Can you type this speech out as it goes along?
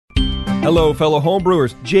Hello, fellow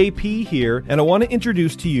homebrewers. JP here, and I want to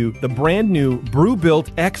introduce to you the brand new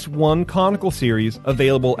Brew-Built X1 Conical Series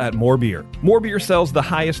available at More Beer. More Beer sells the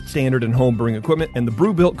highest standard in homebrewing equipment, and the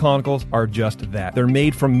Brew-Built Conicals are just that. They're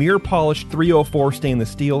made from mirror-polished 304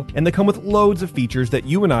 stainless steel, and they come with loads of features that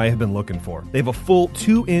you and I have been looking for. They have a full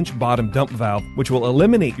 2-inch bottom dump valve, which will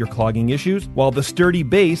eliminate your clogging issues, while the sturdy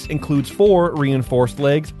base includes 4 reinforced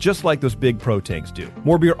legs, just like those big Pro tanks do.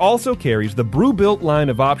 More Beer also carries the Brew-Built line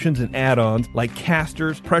of options and add-ons like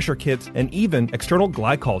casters, pressure kits, and even external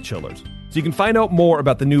glycol chillers. So you can find out more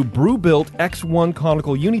about the new Brew-Built X1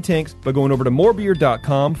 Conical Unitanks by going over to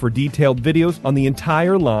morebeer.com for detailed videos on the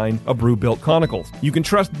entire line of Brew-Built Conicals. You can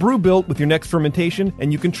trust Brew-Built with your next fermentation,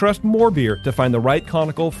 and you can trust More Beer to find the right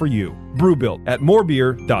conical for you. Brew-Built at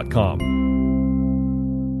morebeer.com.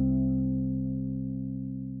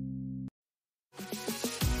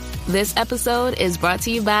 This episode is brought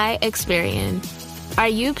to you by Experian. Are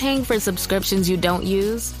you paying for subscriptions you don't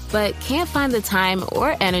use, but can't find the time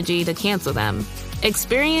or energy to cancel them?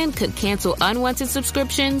 Experian could cancel unwanted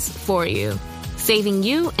subscriptions for you, saving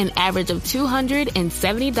you an average of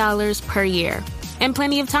 $270 per year. And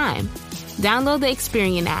plenty of time. Download the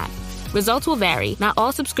Experian app. Results will vary. Not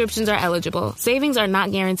all subscriptions are eligible. Savings are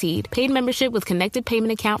not guaranteed. Paid membership with connected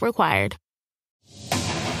payment account required.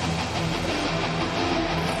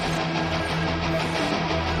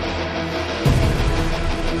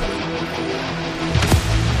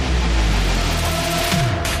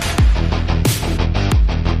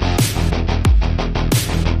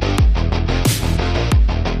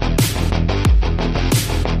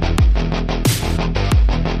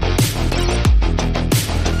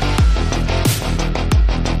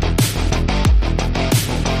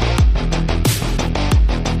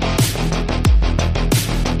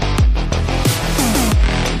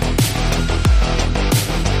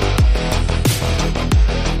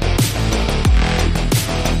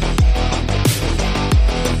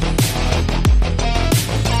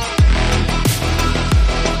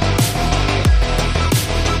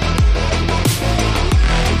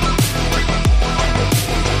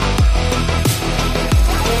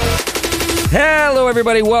 Hello,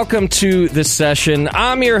 everybody. Welcome to the session.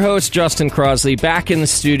 I'm your host, Justin Crosley, back in the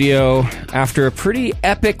studio after a pretty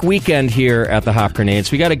epic weekend here at the Hop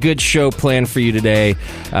Grenades. We got a good show planned for you today.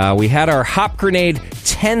 We had our Hop Grenade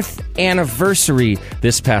 10th anniversary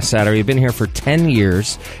this past Saturday. We've been here for 10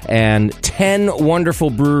 years, and 10 wonderful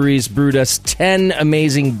breweries brewed us 10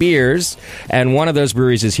 amazing beers, and one of those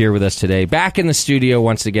breweries is here with us today. Back in the studio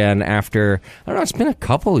once again after, I don't know, it's been a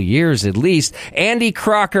couple of years at least. Andy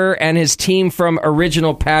Crocker and his team from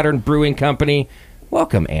Original Pattern Brewing Company.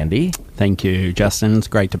 Welcome, Andy. Thank you, Justin. It's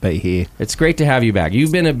great to be here. It's great to have you back.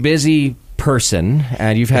 You've been a busy person,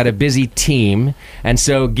 and you've had a busy team, and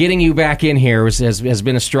so getting you back in here has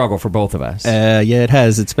been a struggle for both of us. Yeah, it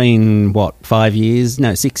has. It's been, 5 years?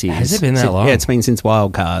 No, 6 years. Has it been that long? Yeah, it's been since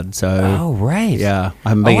Wildcard, so... Oh, right. Yeah.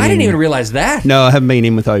 I didn't even realize that. No, I haven't been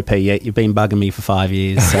in with OP yet. You've been bugging me for 5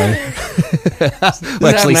 years, so...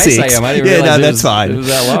 Well, actually, nice 6. I am. I didn't realize that's fine. It was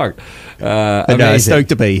that long. No, stoked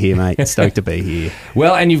to be here, mate. Stoked to be here.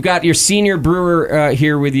 Well, and you've got your senior brewer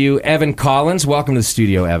here with you, Evan Collins. Welcome to the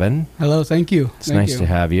studio, Evan. Hello, thank you. It's nice to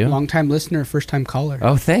have you. Long-time listener, first-time caller.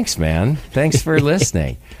 Oh, thanks, man. Thanks for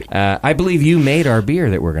listening. I believe you made our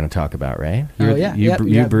beer that we're going to talk about, right?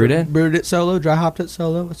 You brewed it? Brewed it solo, dry hopped it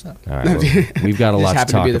solo. What's up? All right, well, we've got a lot to talk about.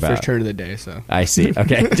 Just happened to be the first turn of the day, so. I see.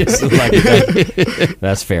 Okay, just like that.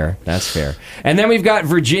 That's fair. That's fair. And then we've got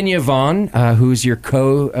Virginia Vaughn, who's your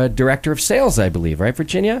co-director of sales, I believe. Right,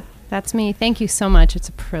 Virginia? That's me. Thank you so much. It's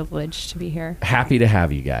a privilege to be here. Happy to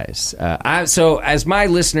have you guys. So as my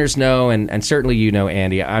listeners know, and certainly you know,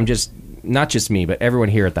 Andy, I'm just, not just me, but everyone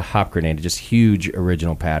here at the Hop Grenade, just huge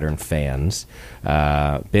Original Pattern fans.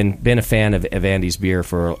 Been a fan of Andy's beer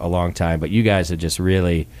for a long time, but you guys have just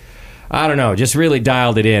really... I don't know, just really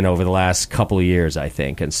dialed it in over the last couple of years, I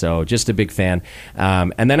think. And so just a big fan.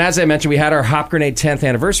 And then, as I mentioned, we had our Hop Grenade 10th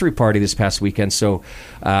anniversary party this past weekend. So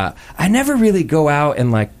I never really go out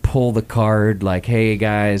and, pull the card, hey,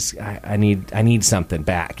 guys, I need something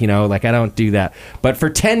back. I don't do that. But for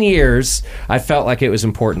 10 years, I felt like it was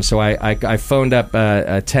important. So I phoned up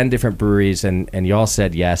 10 different breweries, and y'all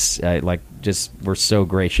said yes. Just we're so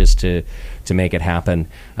gracious to make it happen.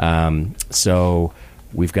 So...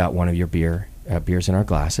 We've got one of your beers in our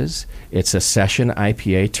glasses. It's a session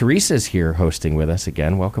IPA. Teresa's here hosting with us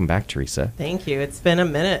again. Welcome back, Teresa. Thank you. It's been a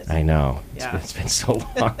minute. I know. Yeah. It's been so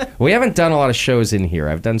long. We haven't done a lot of shows in here.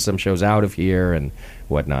 I've done some shows out of here, and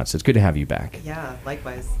whatnot. So it's good to have you back. Yeah,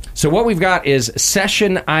 likewise. So what we've got is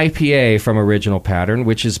Session IPA from Original Pattern,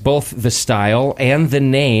 which is both the style and the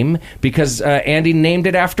name, because Andy named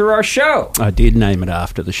it after our show. I did name it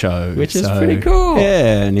after the show. Which is pretty cool.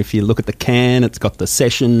 Yeah, and if you look at the can, it's got the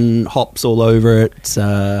Session hops all over it.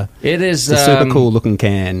 It is a super cool looking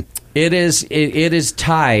can. It is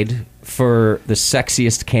tied for the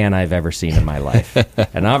sexiest can I've ever seen in my life.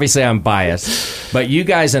 And obviously I'm biased, but you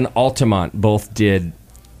guys and Altamont both did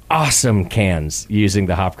awesome cans using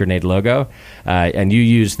the Hop Grenade logo. And you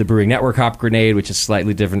used the Brewing Network Hop Grenade, which is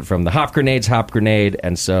slightly different from the Hop Grenade's Hop Grenade.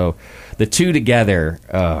 And so the two together,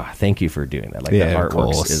 thank you for doing that. Like, yeah, the of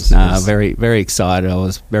artwork course. is very, very excited. I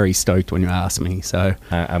was very stoked when you asked me. So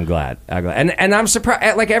I'm glad. And I'm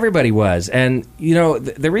surprised, like everybody was. And, you know,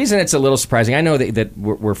 the reason it's a little surprising, I know that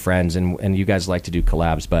we're friends and you guys like to do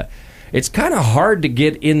collabs, but it's kind of hard to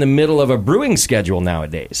get in the middle of a brewing schedule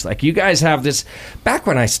nowadays. Like, you guys have this... Back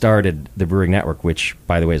when I started the Brewing Network, which,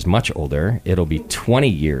 by the way, is much older, it'll be 20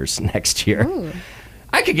 years next year. Ooh.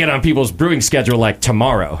 I could get on people's brewing schedule like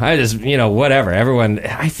tomorrow. I just, whatever. Everyone...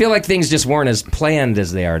 I feel like things just weren't as planned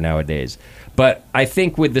as they are nowadays. But I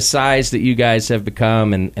think with the size that you guys have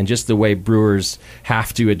become and just the way brewers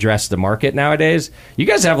have to address the market nowadays, you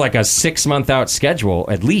guys have like a 6-month out schedule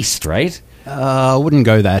at least, right? I wouldn't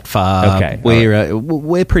go that far. Okay.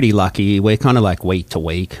 We're pretty lucky. We're kind of like week to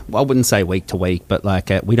week. I wouldn't say week to week, but like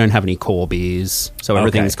we don't have any core beers, so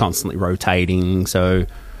everything's constantly rotating. So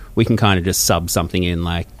we can kind of just sub something in.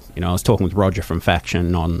 Like, I was talking with Roger from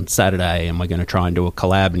Faction on Saturday, and we're going to try and do a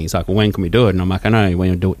collab. And he's like, "Well, when can we do it?" And I'm like, "I know. We're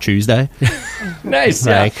going to do it Tuesday." Nice.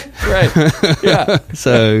 Like, yeah. Right. Yeah.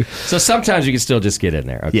 So sometimes you can still just get in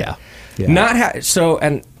there. Okay. Yeah.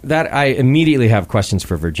 And that I immediately have questions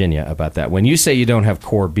for Virginia about that. When you say you don't have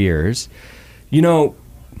core beers, I don't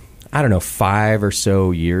know, 5 or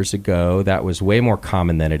so years ago, that was way more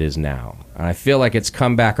common than it is now. And I feel like it's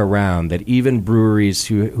come back around that even breweries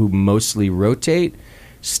who mostly rotate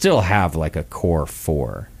still have like a core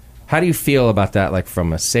 4. How do you feel about that, like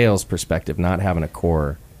from a sales perspective, not having a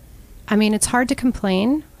core? I mean, it's hard to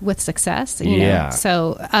complain with success, you Yeah. know.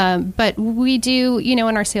 So, but we do, in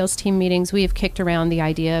our sales team meetings, we have kicked around the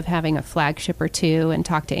idea of having a flagship or two and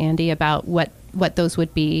talk to Andy about what those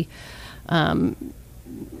would be.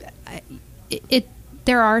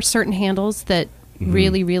 There are certain handles that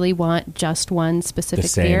really, really want just one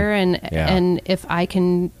specific beer, and if I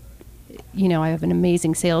can, I have an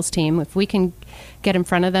amazing sales team. If we can get in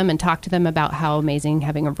front of them and talk to them about how amazing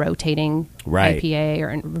having a rotating IPA or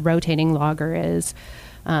a rotating lager is,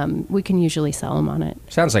 we can usually sell them on it.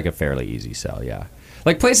 Sounds like a fairly easy sell, yeah.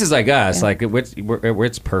 Like places like us, like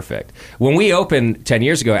it's perfect. When we opened 10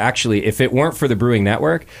 years ago, actually, if it weren't for the Brewing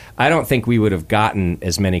Network, I don't think we would have gotten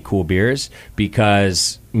as many cool beers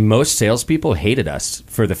because most salespeople hated us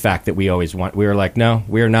for the fact that we were like, no,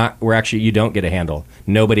 we're not. We're actually, you don't get a handle.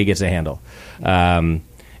 Nobody gets a handle. And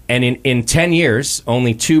in 10 years,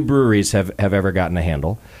 only 2 breweries have ever gotten a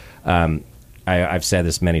handle. I've said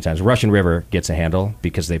this many times. Russian River gets a handle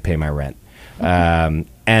because they pay my rent.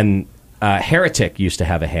 And Heretic used to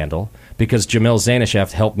have a handle because Jamil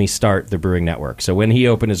Zainashev helped me start the Brewing Network. So when he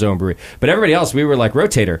opened his own brewery, but everybody else, we were like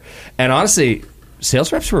Rotator. And honestly,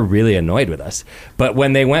 sales reps were really annoyed with us. But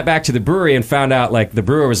when they went back to the brewery and found out, like, the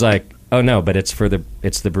brewer was like, "Oh no, but it's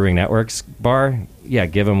the Brewing Network's bar. Yeah,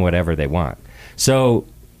 give them whatever they want." So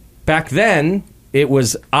back then, it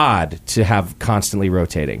was odd to have constantly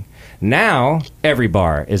rotating. Now every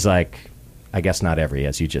bar is like, I guess not every,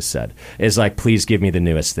 as you just said, is like, please give me the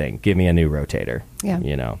newest thing. Give me a new rotator.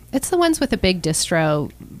 Yeah. It's the ones with the big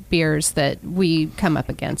distro beers that we come up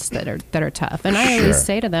against that are tough. And I always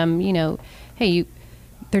say to them, hey,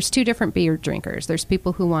 there's 2 different beer drinkers. There's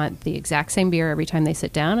people who want the exact same beer every time they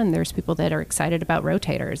sit down, and there's people that are excited about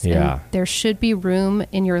rotators. Yeah. And there should be room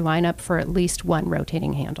in your lineup for at least one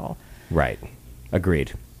rotating handle. Right.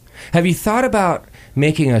 Agreed. Have you thought about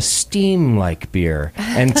making a steam-like beer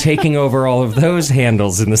and taking over all of those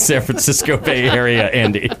handles in the San Francisco Bay Area,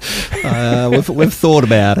 Andy? We've thought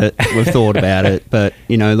about it. But,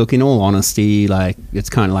 look, in all honesty, like, it's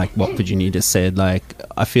kind of like what Virginia just said. Like,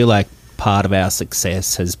 I feel like part of our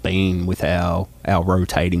success has been with our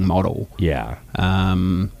rotating model. Yeah.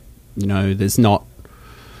 There's not...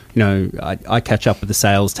 I catch up with the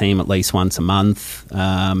sales team at least once a month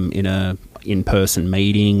in a in-person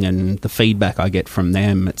meeting, and the feedback I get from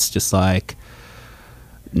them, it's just like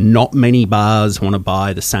not many bars want to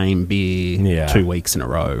buy the same beer 2 weeks in a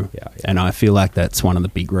row. And I feel like that's one of the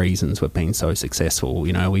big reasons we've been so successful.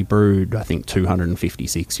 We brewed, I think,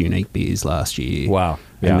 256 unique beers last year. Wow.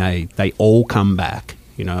 And they all come back.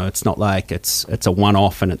 You know, it's not like it's a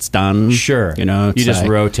one-off and it's done. Sure. You know, you just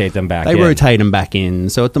rotate them back in. They rotate them back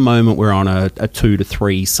in. So at the moment, we're on a 2 to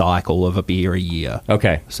 3 cycle of a beer a year.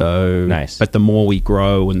 Okay. So nice. But the more we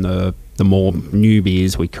grow and the more new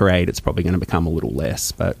beers we create, it's probably going to become a little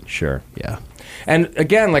less. But sure. Yeah. And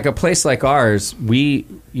again, like a place like ours,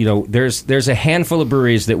 there's a handful of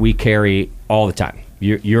breweries that we carry all the time.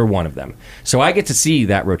 You're one of them. So I get to see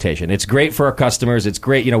that rotation. It's great for our customers. It's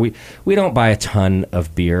great. You know, we don't buy a ton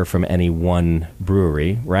of beer from any one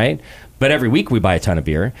brewery, right? But every week we buy a ton of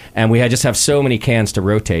beer, and we just have so many cans to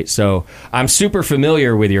rotate. So I'm super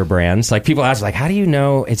familiar with your brands. Like, people ask, like, how do you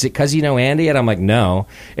know? Is it because you know Andy? And I'm like, no.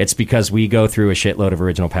 It's because we go through a shitload of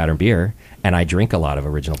original pattern beer, and I drink a lot of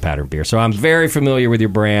original pattern beer. So I'm very familiar with your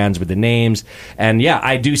brands, with the names. And, yeah,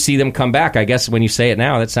 I do see them come back. I guess when you say it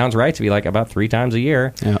now, that sounds right to be like about 3 times a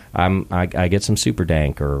year. Yeah. I get some Super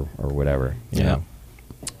Dank or whatever. You know?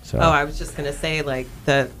 So. Oh, I was just going to say, like,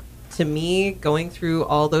 to me, going through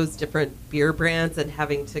all those different beer brands and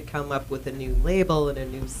having to come up with a new label and a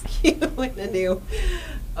new SKU and a new,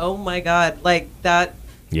 oh my God, like that.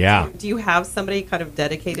 Yeah. Do you have somebody kind of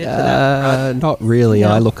dedicated to that? Not really.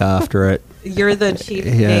 No. I look after it. You're the chief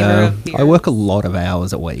namer of beer. I work a lot of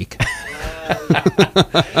hours a week.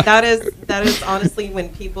 That is honestly when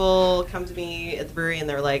people come to me at the brewery and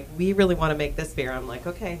they're like, we really want to make this beer. I'm like,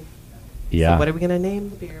 okay. Yeah. So what are we going to name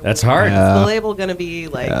the beer? That's hard. What's the label going to be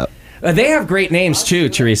like? Yeah. They have great names too,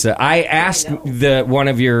 Teresa. I asked one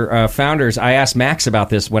of your founders. I asked Max about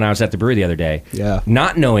this when I was at the brewery the other day. Yeah,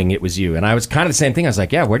 not knowing it was you, and I was kind of the same thing. I was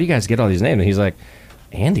like, "Yeah, where do you guys get all these names?" And he's like,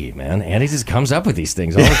 "Andy, man, Andy just comes up with these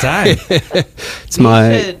things all the time."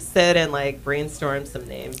 We should sit and like brainstorm some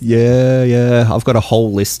names. Yeah. I've got a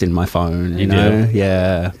whole list in my phone. You know? do?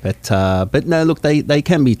 Yeah, but no, look, they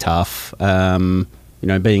can be tough. You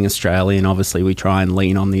know, being Australian, obviously we try and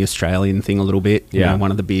lean on the Australian thing a little bit. You know, one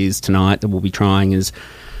of the beers tonight that we'll be trying is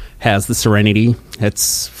How's the Serenity?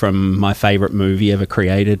 It's from my favourite movie ever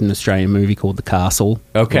created, an Australian movie called The Castle.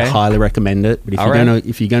 Okay. I highly recommend it. But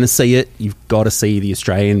if you're gonna see it, you've got to see the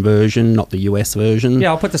Australian version, not the US version. Yeah,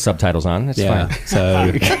 I'll put the subtitles on. It's fine.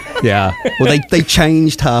 So, yeah. Well, they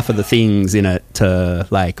changed half of the things in it to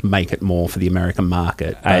like make it more for the American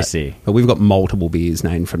market. I see. But we've got multiple beers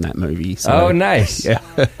named from that movie. So, oh, nice. Yeah.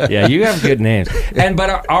 Yeah, you have good names.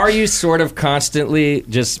 But are you sort of constantly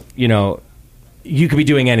just, you could be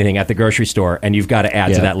doing anything at the grocery store, and you've got to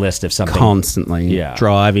add to that list of something. Constantly.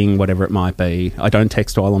 Driving, whatever it might be. I don't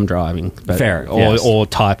text while I'm driving. Fair. Or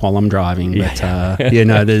type while I'm driving. Yeah.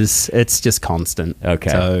 But, it's just constant. Okay.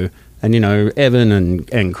 So, and, Evan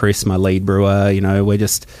and Chris, my lead brewer, we're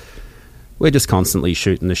just constantly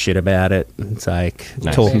shooting the shit about it. It's like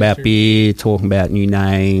talking about beer, talking about new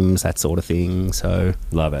names, that sort of thing. So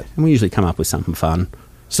love it. And we usually come up with something fun.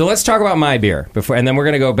 So let's talk about my beer and then we're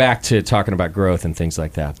going to go back to talking about growth and things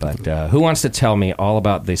like that. But who wants to tell me all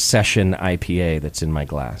about the Session IPA that's in my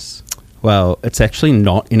glass? Well, it's actually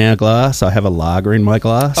not in our glass. I have a lager in my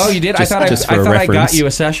glass. Oh, you did? I thought I got you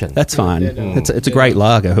a Session. That's fine. It's a great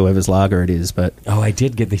lager, whoever's lager it is. But I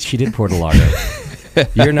did get she did pour the lager.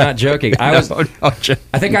 You're not joking. I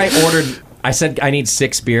think I ordered. I said I need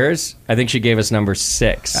 6 beers. I think she gave us number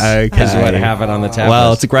 6. Okay. Is what I have it on the tab Well,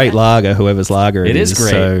 list. it's a great lager, whoever's lager it is. It is great.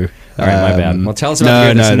 So, all right, my bad. Well, tell us about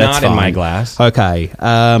the beer that's not in my glass. Okay.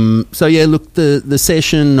 So, yeah, look, the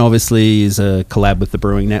Session obviously is a collab with the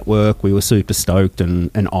Brewing Network. We were super stoked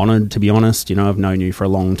and honoured, to be honest. I've known you for a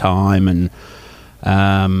long time and,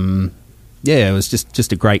 it was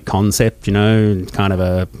just a great concept, kind of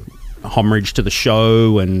a homage to the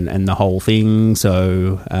show and the whole thing.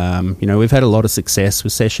 So, we've had a lot of success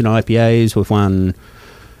with Session IPAs. We've won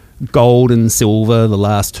gold and silver the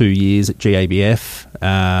last 2 years at GABF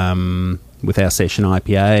with our Session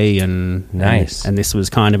IPA. Nice. And this was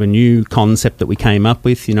kind of a new concept that we came up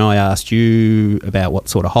with. I asked you about what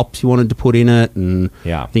sort of hops you wanted to put in it. And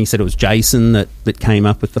I think you said it was Jason that came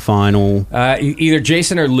up with the final. Either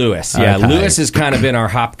Jason or Lewis. Yeah, okay. Lewis has kind of been our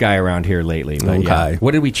hop guy around here lately. But okay.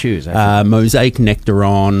 What did we choose? Mosaic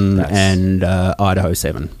Nectaron and Idaho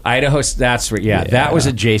 7. Idaho, that's right. Yeah, that was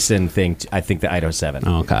a Jason thing. I think the Idaho 7.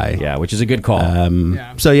 Okay. Yeah, which is a good call.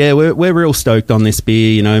 So, we're real stoked on this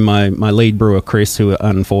beer. My lead brewer, Chris, who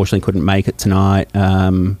unfortunately couldn't make it tonight,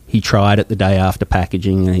 he tried it the day after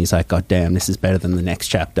packaging, and he's like, God damn, this is better than the next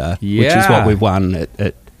chapter, which is what we've won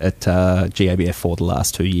at GABF for the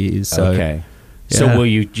last 2 years. So, okay. So do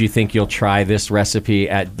you think you'll try this recipe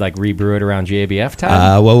at like rebrew it around GABF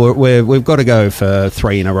time? Well, we've got to go for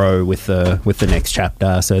 3 in a row with the next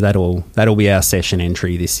chapter, so that'll be our session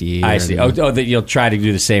entry this year. I see. That you'll try to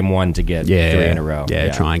do the same one to get 3 in a row.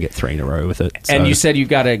 Yeah, try and get 3 in a row with it. And you said you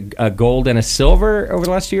got a gold and a silver over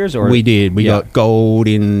the last years, or we did. We got gold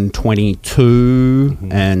in 22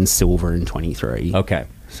 and silver in 23. Okay.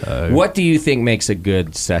 So what do you think makes a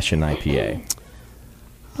good session IPA?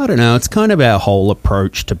 I don't know. It's kind of our whole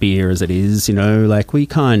approach to beer as it is, like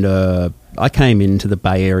I came into the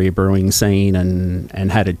Bay Area brewing scene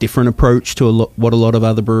and had a different approach to what a lot of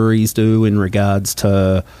other breweries do in regards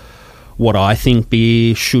to what I think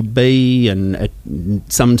beer should be, and it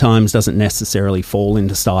sometimes doesn't necessarily fall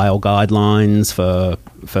into style guidelines for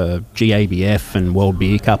GABF and World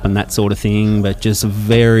Beer Cup and that sort of thing, but just a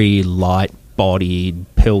very light-bodied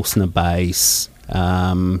Pilsner base.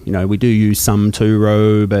 We do use some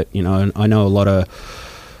two-row, but I know a lot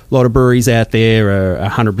of breweries out there are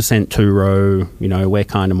 100% two-row. We're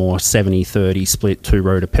kind of more 70-30 split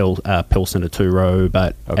two-row to Pilsner to two-row,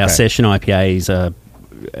 but our session IPAs are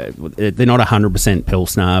they're not 100%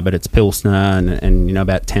 Pilsner, but it's Pilsner and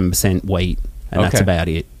about 10% wheat, and that's about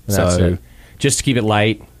it. So just to keep it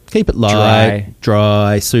light. Keep it light,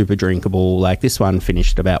 dry, super drinkable. Like this one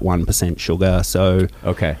finished about 1% sugar. So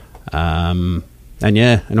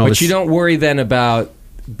but you don't worry then about,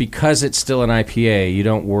 because it's still an IPA, you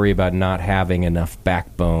don't worry about not having enough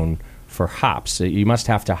backbone for hops. You must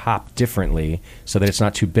have to hop differently so that it's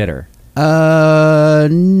not too bitter. No,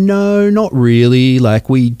 not really. Like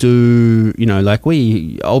we do,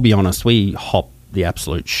 I'll be honest, we hop the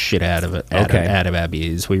absolute shit out of it, out of our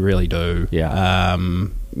beers. We really do. Yeah.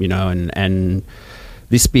 And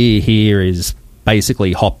this beer here is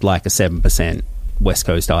basically hopped like a 7% West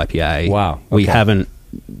Coast IPA. Wow. Okay. We haven't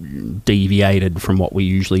deviated from what we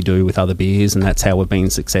usually do with other beers, and that's how we've been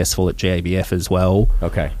successful at GABF as well.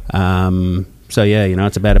 Okay. So yeah,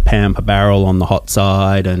 it's about £1 per barrel on the hot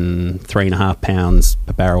side and 3.5 pounds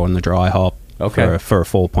per barrel on the dry hop. Okay. For a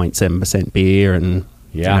 4.7% beer, and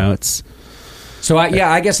it's. So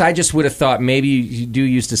I guess I just would have thought maybe you do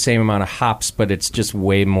use the same amount of hops, but it's just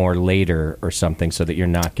way more later or something, so that you're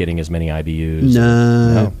not getting as many IBUs.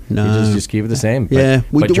 No. You just keep it the same.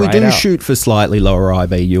 We do shoot for slightly lower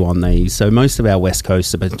IBU on these. So most of our West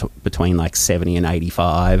Coasts are between like 70 and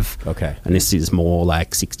 85. Okay. And this is more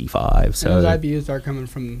like 65. So and those IBUs are coming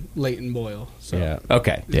from late and boil. So yeah.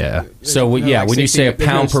 Okay. Yeah. So when you say a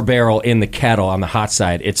pound per barrel in the kettle on the hot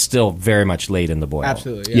side, it's still very much late in the boil.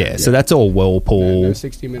 Absolutely. Yeah. So that's all whirlpool. No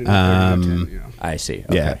 60 minutes. I see.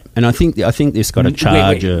 Okay. Yeah. And I think this got a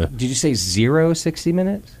charge. Did you say 60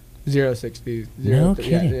 minutes? 0.60. No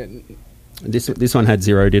kidding. This one had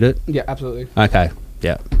 0, did it? Yeah, absolutely. Okay.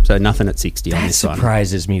 Yeah. So nothing at 60 on this one. That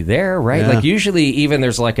surprises me there, right? Yeah. Like usually even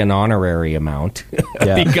there's like an honorary amount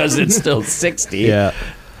because it's still 60. Yeah.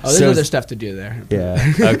 Oh, there's other stuff to do there.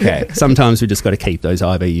 Yeah. Okay. Sometimes we just got to keep those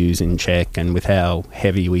IBUs in check, and with how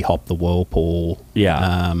heavy we hop the whirlpool,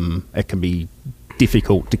 it can be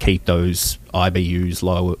difficult to keep those IBUs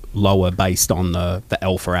lower based on the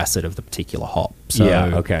alpha acid of the particular hop. So,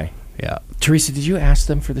 Yeah. Teresa, did you ask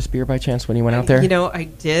them for this beer by chance when you went out there? I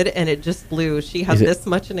did, and it just blew. She had this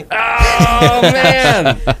much in it. Oh,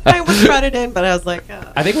 man. I almost brought it in, but I was like,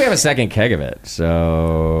 I think we have a second keg of it.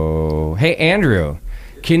 So, hey, Andrew,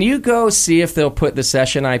 can you go see if they'll put the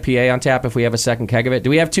session IPA on tap if we have a second keg of it? Do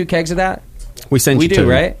we have 2 kegs of that? We do, 2.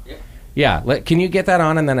 Right? Yeah. Can you get that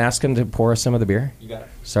on and then ask them to pour us some of the beer? You got it.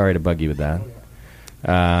 Sorry to bug you with that.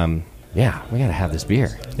 Yeah, we got to have this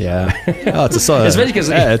beer. Yeah. Oh, it's a solid. Especially because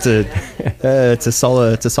it's a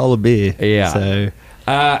solid beer. Yeah.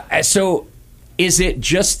 So is it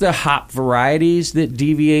just the hop varieties that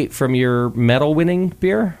deviate from your medal winning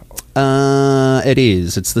beer? It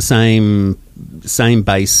is. It's the same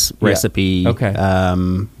base recipe. Okay.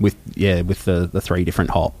 With the 3 different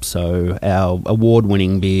hops. So our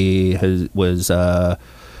award-winning beer was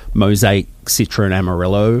Mosaic Citron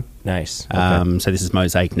Amarillo. Nice. Okay. So this is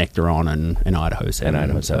Mosaic Nectaron and Idaho 7. And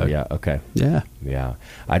Idaho 7, yeah. Okay. Yeah.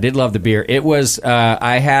 I did love the beer. It was,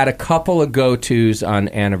 I had a couple of go-tos on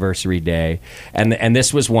anniversary day, and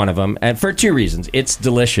this was one of them, and for 2 reasons. It's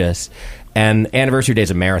delicious, and anniversary day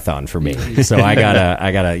is a marathon for me. So I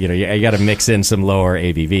gotta, you gotta mix in some lower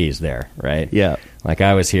ABVs there, right? Yeah. Like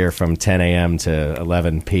I was here from 10 a.m. to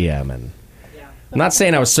 11 p.m. and I'm not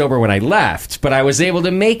saying I was sober when I left, but I was able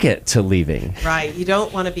to make it to leaving. Right. You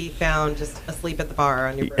don't want to be found just asleep at the bar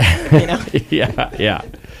on your birthday, Yeah.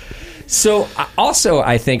 So also,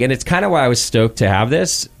 I think, and it's kind of why I was stoked to have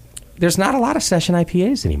this, there's not a lot of session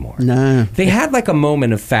IPAs anymore. No. They had like a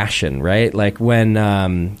moment of fashion, right? Like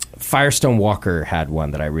when Firestone Walker had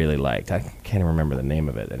one that I really liked. I can't remember the name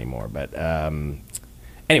of it anymore, but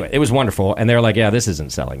anyway, it was wonderful. And they're like, yeah, this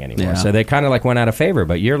isn't selling anymore. Yeah. So they kind of like went out of favor,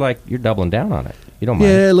 but you're doubling down on it. You don't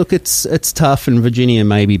mind. Yeah, look, it's tough, and Virginia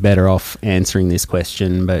may be better off answering this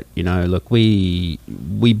question, but, look, we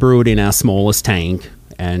brew it in our smallest tank,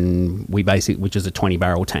 and which is a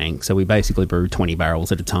 20-barrel tank, so we basically brew 20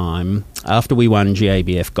 barrels at a time. After we won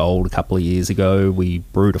GABF Gold a couple of years ago, we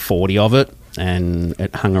brewed a 40 of it, and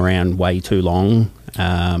it hung around way too long.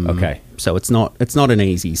 Okay. So it's not an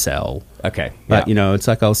easy sell. Okay. But, it's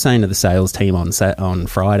like I was saying to the sales team on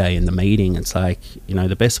Friday in the meeting, it's like,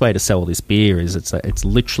 the best way to sell this beer is it's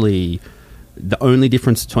literally the only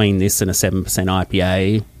difference between this and a 7%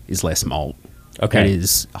 IPA is less malt. Okay. It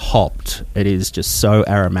is hopped. It is just so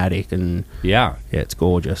aromatic, and yeah, it's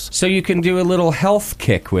gorgeous. So you can do a little health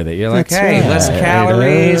kick with it. You're like, That's hey, right. less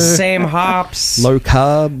calories, same hops. Low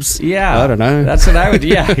carbs. Yeah. I don't know. That's what I would,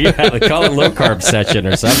 yeah. Like call it low carb session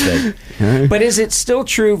or something. But is it still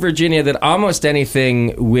true, Virginia, that almost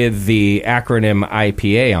anything with the acronym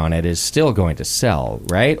IPA on it is still going to sell,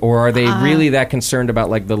 right? Or are they really that concerned about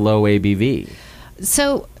like the low ABV?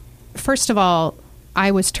 So, first of all,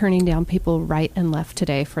 I was turning down people right and left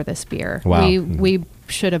today for this beer. Wow. We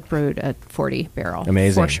should have brewed a 40 barrel.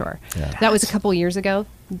 Amazing. For sure. Yeah. That was a couple years ago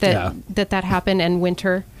that happened, and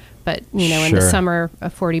winter. But, in the summer, a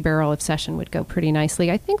 40 barrel of session would go pretty nicely.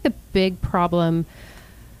 I think the big problem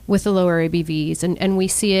with the lower ABVs, and we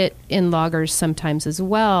see it in lagers sometimes as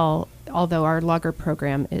well, although our lager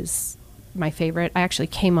program is my favorite. I actually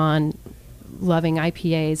came on loving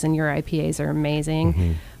IPAs, and your IPAs are amazing.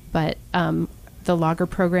 Mm-hmm. But the lager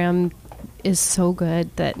program is so good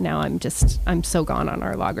that now I'm so gone on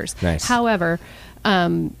our lagers. Nice. However,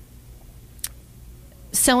 selling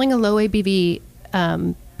a low ABV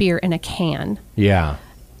beer in a can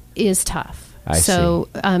is tough. I see.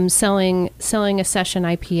 Selling a session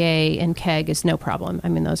IPA in keg is no problem. I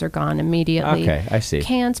mean, those are gone immediately. Okay, I see.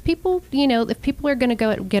 Cans, people, if people are going to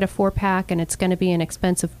go get a 4-pack and it's going to be an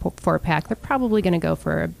expensive 4-pack, they're probably going to go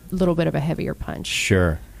for a little bit of a heavier punch.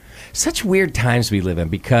 Sure. Such weird times we live in,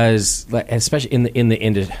 because, especially in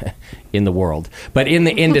the world, but in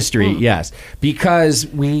the industry, yes, because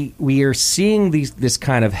we are seeing this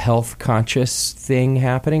kind of health conscious thing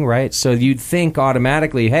happening, right? So you'd think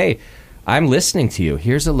automatically, hey, I'm listening to you.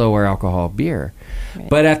 Here's a lower alcohol beer, right.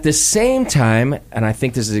 But at the same time, and I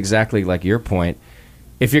think this is exactly like your point,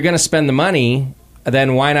 if you're going to spend the money,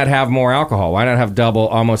 then why not have more alcohol? Why not have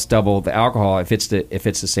almost double the alcohol if it's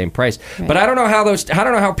the same price? Right. But I don't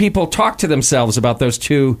know how people talk to themselves about those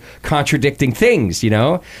two contradicting things,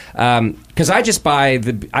 because I just buy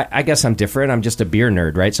I guess I'm different. I'm just a beer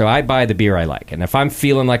nerd, right? So I buy the beer I like, and if I'm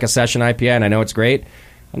feeling like a session IPA and I know it's great,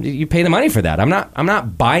 you pay the money for that. I'm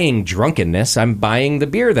not buying drunkenness. I'm buying the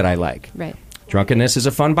beer that I like. Right. Drunkenness is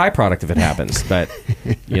a fun byproduct if it happens, but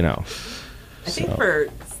I think for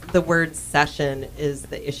the word session is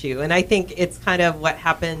the issue, and I think it's kind of what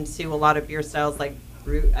happened to a lot of beer styles like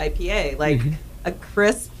brut IPA. Like a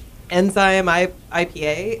crisp enzyme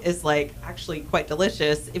IPA is like actually quite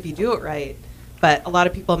delicious if you do it right, but a lot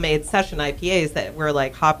of people made session IPAs that were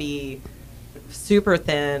like hoppy, super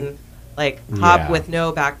thin, like hop with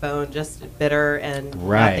no backbone, just bitter and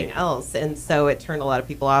nothing else, and so it turned a lot of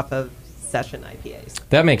people off of session IPAs.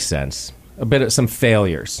 That makes sense. A bit of some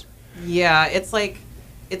failures. Yeah, it's like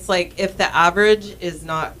if the average is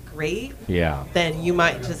not great, then you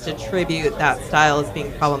might just attribute that style as being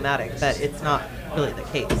problematic, but it's not really the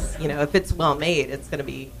case. If it's well made, it's going to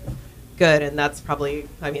be good, and that's probably,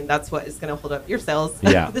 that's what is going to hold up your sales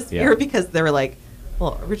this year, because they were like,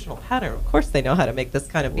 well, original pattern, of course they know how to make this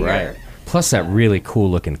kind of beer. Right. Plus that really cool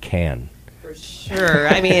looking can. For sure.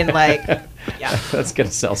 That's going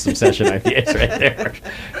to sell some session IPAs right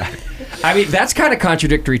there. That's kind of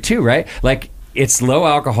contradictory too, right? Like, it's low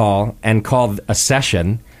alcohol and called a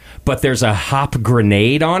session, but there's a hop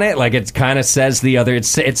grenade on it. Like, it kind of says the other.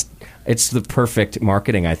 It's the perfect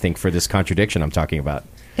marketing, I think, for this contradiction I'm talking about.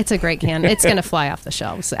 It's a great can. It's going to fly off the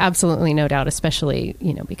shelves, absolutely, no doubt. Especially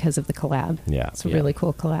because of the collab. Yeah, it's a really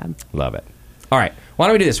cool collab. Love it. All right, why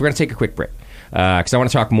don't we do this? We're going to take a quick break because I want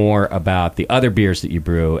to talk more about the other beers that you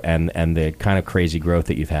brew and the kind of crazy growth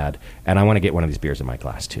that you've had. And I want to get one of these beers in my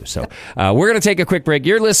glass, too. So we're going to take a quick break.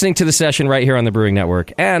 You're listening to The Session right here on the Brewing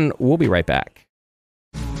Network, and we'll be right back.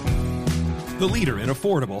 The leader in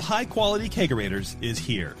affordable, high-quality kegerators is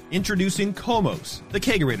here. Introducing Komos, the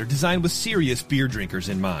kegerator designed with serious beer drinkers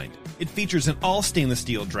in mind. It features an all-stainless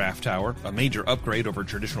steel draft tower, a major upgrade over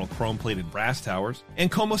traditional chrome-plated brass towers,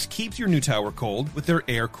 and Komos keeps your new tower cold with their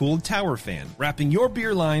air-cooled tower fan, wrapping your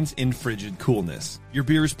beer lines in frigid coolness. Your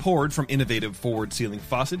beer is poured from innovative forward-sealing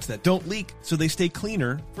faucets that don't leak, so they stay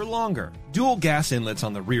cleaner for longer. Dual gas inlets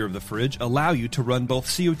on the rear of the fridge allow you to run both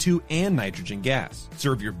CO2 and nitrogen gas.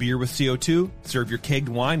 Serve your beer with CO2, serve your kegged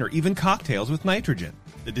wine, or even cocktails with nitrogen.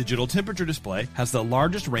 The digital temperature display has the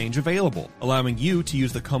largest range available, allowing you to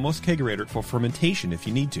use the Komos Kegerator for fermentation if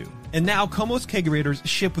you need to. And now Komos Kegerators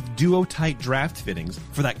ship with duo-tight draft fittings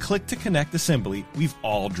for that click-to-connect assembly we've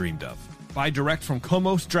all dreamed of. Buy direct from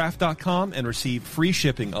KomosDraft.com and receive free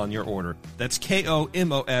shipping on your order. That's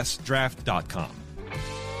KOMOS Draft.com.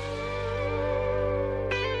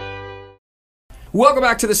 Welcome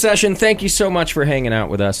back to the session. Thank you so much for hanging out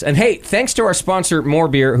with us. And hey, thanks to our sponsor, More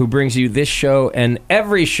Beer, who brings you this show and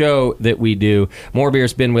every show that we do. More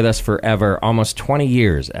Beer's been with us forever, almost 20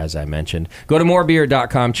 years, as I mentioned. Go to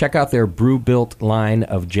morebeer.com. Check out their Brew-Built line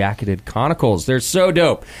of jacketed conicals. They're so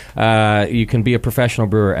dope. You can be a professional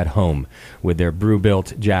brewer at home with their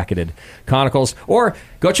Brew-Built jacketed conicals. Or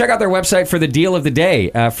go check out their website for the deal of the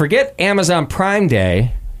day. Forget Amazon Prime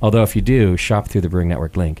Day. Although if you do, shop through the Brewing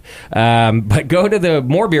Network link. But go to the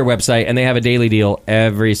More Beer website, and they have a daily deal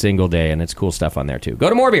every single day, and it's cool stuff on there, too. Go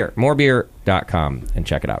to More Beer, morebeer.com, and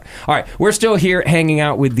check it out. All right, we're still here hanging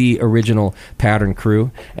out with the original Pattern crew,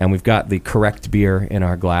 and we've got the correct beer in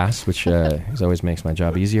our glass, which always makes my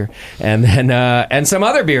job easier, and then and some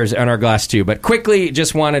other beers in our glass, too. But quickly,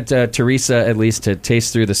 just wanted Teresa, at least, to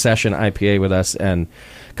taste through the Session IPA with us, and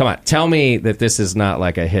come on, tell me that this is not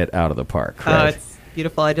like a hit out of the park, right? It's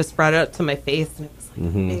beautiful. I just brought it up to my face, and it was like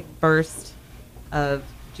a big burst of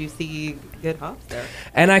juicy, good hops there.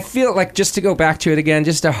 And I feel like, just to go back to it again,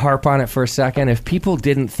 just to harp on it for a second, if people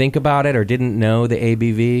didn't think about it or didn't know the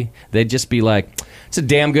ABV, they'd just be like, it's a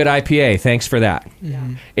damn good IPA. Thanks for that. Yeah.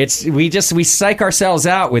 We psych ourselves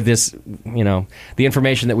out with this, the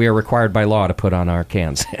information that we are required by law to put on our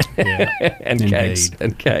cans and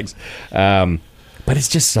kegs. But it's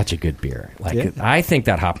just such a good beer. I think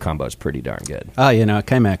that hop combo is pretty darn good. Oh, it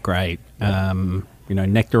came out great.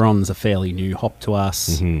 Nectaron's a fairly new hop to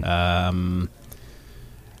us. Mm-hmm.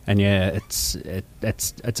 And it's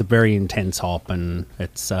a very intense hop, and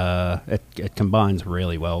it combines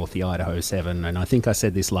really well with the Idaho 7. And I think I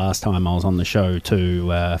said this last time I was on the show too.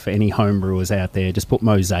 For any home brewers out there, just put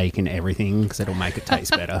Mosaic in everything because it'll make it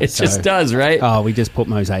taste better. Just does, right? Oh, we just put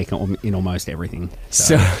Mosaic in almost everything.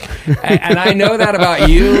 So and I know that about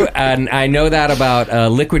you, and I know that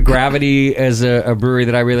about Liquid Gravity as a brewery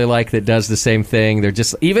that I really like that does the same thing. They're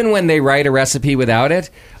just, even when they write a recipe without it,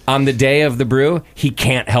 on the day of the brew, he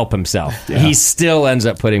can't help himself. Yeah. He still ends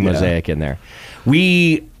up putting Mosaic in there.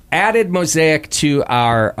 We added Mosaic to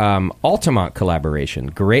our Altamont collaboration,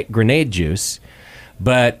 Grenade Juice,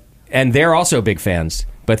 and they're also big fans.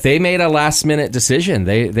 But they made a last minute decision.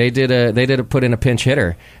 They did put in a pinch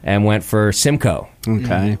hitter and went for Simcoe.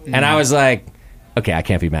 Okay, and I was like, okay, I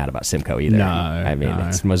can't be mad about Simcoe either. No, I mean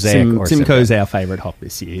it's Mosaic or Simcoe's our favorite hop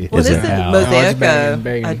this year. Well, isn't Mosaic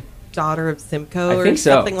a daughter of Simcoe or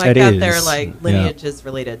something like that? Their lineage is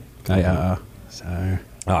related. They are. So,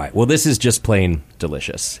 all right. Well, this is just plain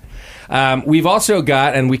delicious. We've also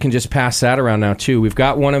got, and we can just pass that around now too. We've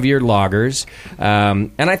got one of your lagers,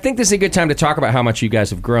 and I think this is a good time to talk about how much you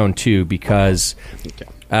guys have grown too, because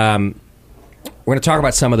we're going to talk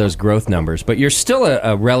about some of those growth numbers. But you're still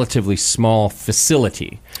a relatively small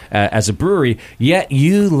facility as a brewery, yet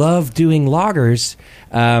you love doing lagers.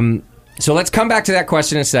 So let's come back to that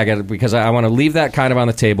question in a second, because I want to leave that kind of on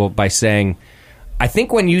the table by saying, I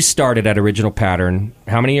think when you started at Original Pattern,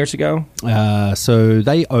 how many years ago? So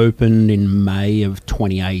they opened in May of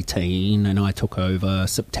 2018, and I took over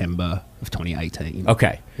September of 2018.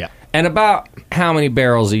 Okay. Yeah. And about how many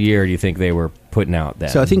barrels a year do you think they were putting out then?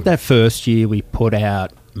 So I think that first year we put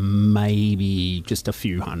out maybe just a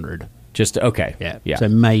few hundred. Just, okay. Yeah. So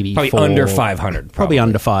maybe probably under 500. Probably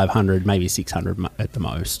under 500, maybe 600 at the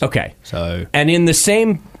most. Okay. So, and in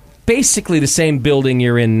basically the same building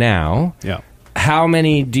you're in now, how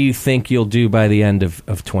many do you think you'll do by the end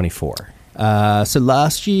of 24? So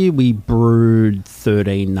last year we brewed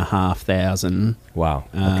 13,500. Wow.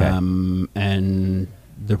 Okay. And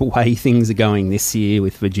the way things are going this year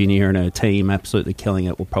with Virginia and her team absolutely killing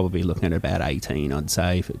it, we'll probably be looking at about 18, I'd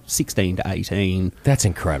say, 16 to 18. That's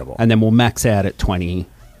incredible. And then we'll max out at 20.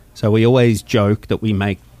 So we always joke that we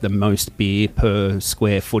make the most beer per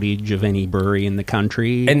square footage of any brewery in the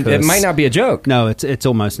country. And it might not be a joke. No, it's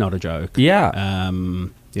almost not a joke. Yeah.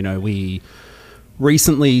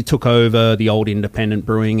 recently took over the old independent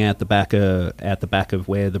brewing at the back of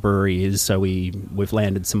where the brewery is, so we've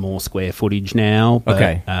landed some more square footage now. But,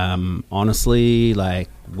 okay. Honestly, like,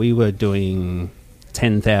 we were doing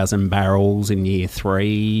 10,000 barrels in year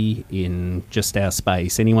 3 in just our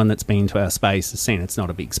space. Anyone that's been to our space has seen it's not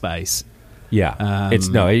a big space. Yeah,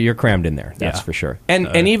 you're crammed in there. That's yeah. for sure.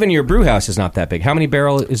 And even your brew house is not that big. How many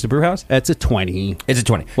barrel is the brew house? It's a 20. It's a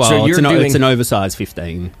 20. Well, so it's an oversized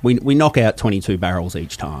 15. We knock out 22 barrels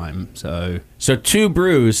each time. So 2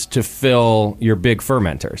 brews to fill your big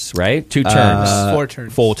fermenters, right? 2 turns. 4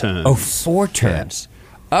 turns. 4 turns. Oh, 4 turns. Yeah.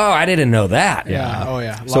 Oh, I didn't know that. Yeah. Oh,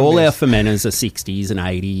 yeah. So all our fermenters are 60s and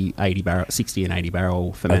 80 barrel, 60 and 80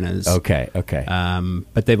 barrel fermenters. Okay.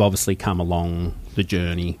 But they've obviously come along the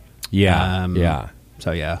journey. Yeah.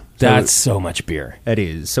 So yeah, that's so much beer. It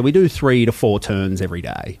is. So we do 3 to 4 turns every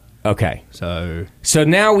day. Okay. So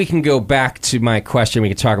now we can go back to my question. We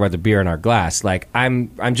can talk about the beer in our glass. Like, I'm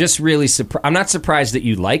just really surprised. I'm not surprised that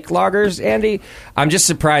you like lagers, Andy. I'm just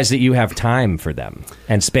surprised that you have time for them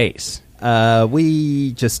and space.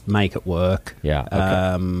 We just make it work. Yeah.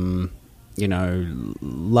 Okay.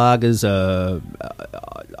 Lagers are.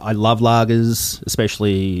 I love lagers,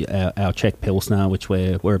 especially our Czech Pilsner, which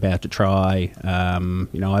we're about to try.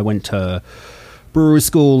 I went to brewery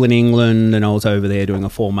school in England, and I was over there doing a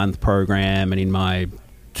 4-month program. And in my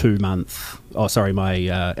 2-month,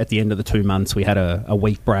 at the end of the 2 months, we had a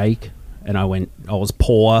week break, and I was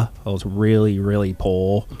poor. I was really, really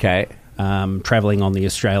poor. Okay. Travelling on the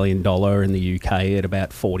Australian dollar in the UK at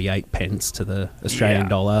about 48 pence to the Australian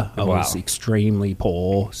dollar. I was extremely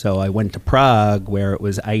poor. So I went to Prague where it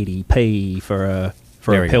was 80p for a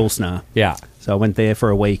Pilsner. Yeah. So I went there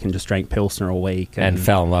for a week and just drank Pilsner a week. And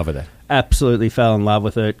fell in love with it. Absolutely fell in love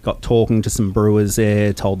with it. Got talking to some brewers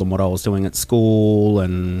there, told them what I was doing at school.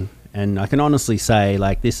 And I can honestly say,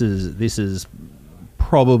 like, this is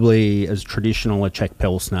probably as traditional a Czech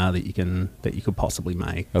Pilsner that you could possibly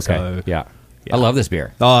make. Okay. So, yeah. I love this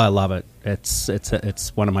beer. Oh, I love it.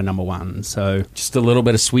 It's one of my number ones. So just a little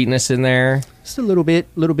bit of sweetness in there. Just a little bit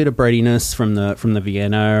of breadiness from the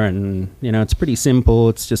Vienna, and it's pretty simple.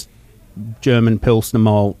 It's just German Pilsner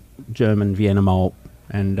malt, German Vienna malt,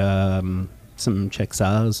 and some Czech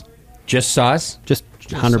Saaz. Just Saaz? Just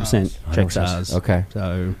 100% Czech Saaz. Okay.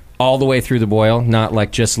 So all the way through the boil, not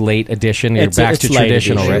like just late edition. You're back to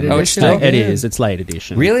traditional, right? Oh, it's still it is. It's late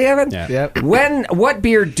edition. Really, Evan? Yeah. Yep. What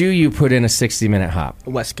beer do you put in a 60-minute hop?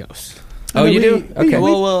 West Coast. Oh, you do? Okay.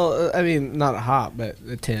 Well, I mean, not a hop, but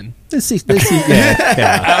a 10.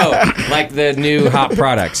 Yeah. Oh, like the new hop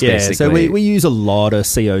products, basically. So we use a lot of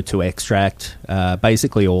CO2 extract.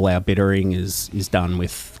 Basically, all our bittering is done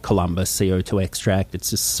with Columbus CO2 extract.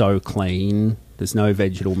 It's just so clean. There's no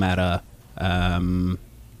vegetal matter.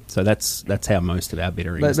 So that's how most of our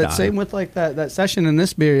bittering is done. But same with like that session in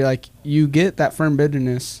this beer, like you get that firm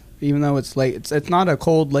bitterness even though it's late. It's not a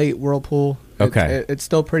cold late whirlpool. Okay. It's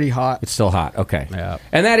still pretty hot. It's still hot. Okay. Yeah.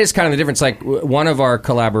 And that is kind of the difference. Like one of our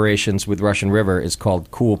collaborations with Russian River is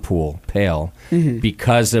called Cool Pool Pale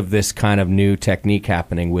because of this kind of new technique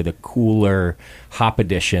happening with a cooler hop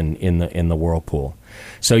addition in the whirlpool.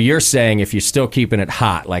 So you're saying if you're still keeping it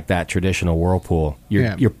hot like that traditional whirlpool,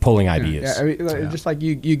 you're pulling IBUs. Yeah. I mean, just like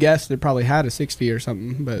you guessed, it probably had a 60 or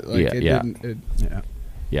something, but like it didn't.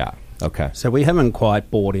 Yeah. Okay. So we haven't quite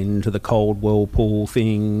bought into the cold whirlpool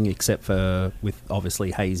thing, except for with obviously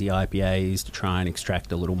hazy IPAs to try and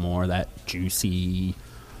extract a little more of that juicy,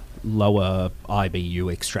 lower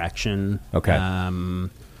IBU extraction. Okay. How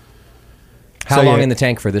long in the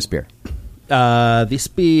tank for this beer? This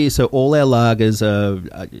beer, so all our lagers are,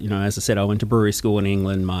 as I said, I went to brewery school in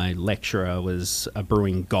England. My lecturer was a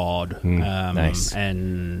brewing god. Nice.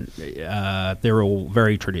 And they're all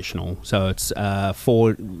very traditional. So it's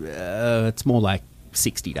it's more like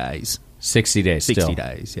 60 days. 60 days 60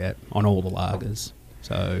 days, yeah, on all the lagers.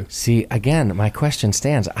 So see, again, my question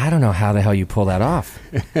stands. I don't know how the hell you pull that off.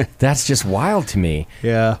 That's just wild to me.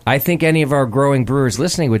 Yeah. I think any of our growing brewers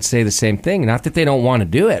listening would say the same thing. Not that they don't want to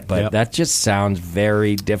do it, but that just sounds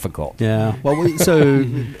very difficult. Yeah. Well, so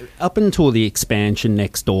up until the expansion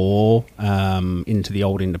next door into the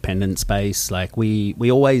old independent space, like I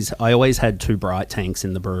always had 2 bright tanks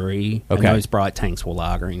in the brewery. Okay. And those bright tanks were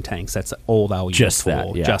lagering tanks. That's all they were used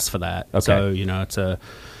for. Just for that. Okay. So, it's a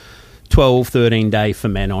 12, 13 day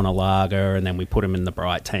ferment on a lager, and then we put them in the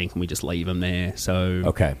bright tank and we just leave them there. So,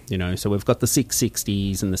 so we've got the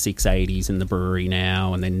 660s and the 680s in the brewery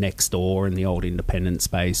now, and then next door in the old independent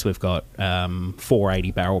space, we've got 4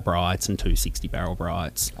 80-barrel brights and 2 60-barrel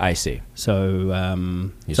brights. I see. So,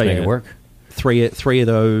 you just make it work. three of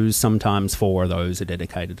those, sometimes 4 of those are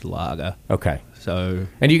dedicated to lager. Okay. So,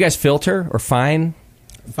 and do you guys filter or fine?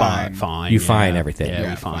 Fine. You fine everything.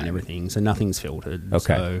 Yeah, we fine everything. So nothing's filtered.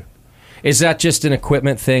 Okay. So. Is that just an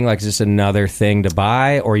equipment thing? Like, is this another thing to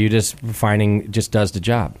buy, or you just finding just does the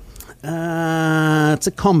job? It's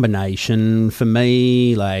a combination for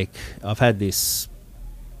me. Like, I've had this,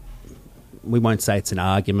 we won't say it's an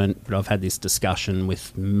argument, but I've had this discussion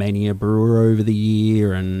with many a brewer over the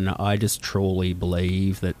year, and I just truly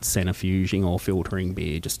believe that centrifuging or filtering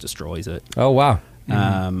beer just destroys it. Oh, wow.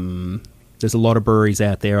 There's a lot of breweries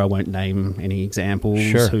out there, I won't name any examples,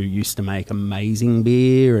 who used to make amazing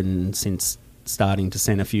beer, and since starting to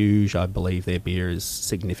centrifuge, I believe their beer is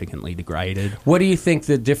significantly degraded. What do you think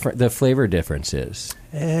the flavor difference is?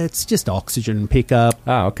 It's just oxygen pickup.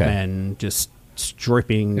 Oh, okay. And just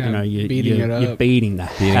stripping, you're beating beating the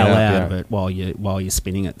hell out of it while you're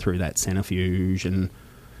spinning it through that centrifuge.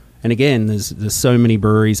 And again, there's so many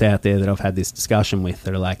breweries out there that I've had this discussion with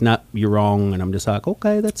that are like, "Nah, you're wrong," and I'm just like,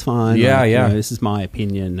 "Okay, that's fine." This is my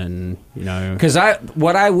opinion, and because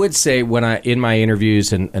what I would say when in my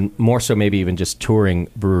interviews and more so maybe even just touring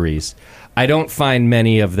breweries, I don't find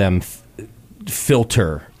many of them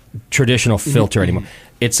traditional filter anymore.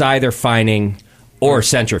 It's either fining or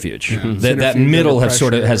centrifuge. That middle has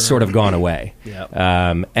sort of gone away. Yep.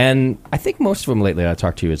 And I think most of them lately I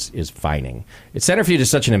talked to is fining. Centrifuge is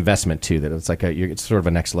such an investment too that it's like it's sort of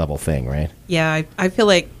a next level thing, right? Yeah, I feel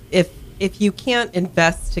like if you can't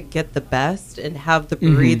invest to get the best and have the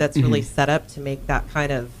brewery that's really set up to make that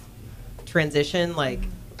kind of transition, like,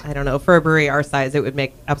 I don't know, for a brewery our size, it would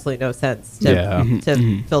make absolutely no sense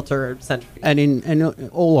to filter or centrifuge. And in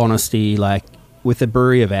all honesty, like, with a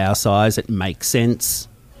brewery of our size, it makes sense.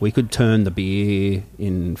 We could turn the beer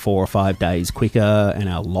in 4 or 5 days quicker, and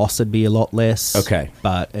our loss would be a lot less. Okay.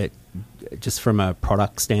 But it just from a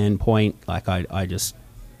product standpoint, like, I just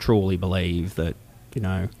truly believe that,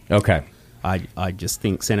 Okay. I just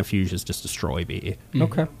think centrifuges just destroy beer.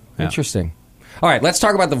 Okay. Yeah. Interesting. All right, let's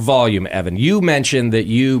talk about the volume, Evan. You mentioned that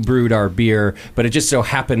you brewed our beer, but it just so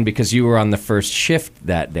happened because you were on the first shift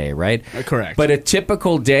that day, right? Correct. But a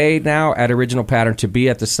typical day now at Original Pattern to be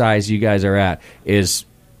at the size you guys are at is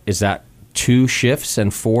that 2 shifts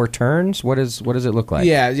and 4 turns? What does it look like?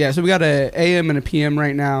 Yeah. So we got a AM and a PM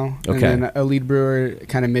right now, Okay. and then a lead brewer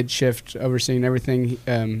kind of mid-shift overseeing everything,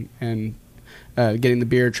 and getting the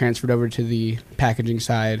beer transferred over to the packaging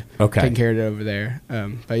side, taking care of it over there.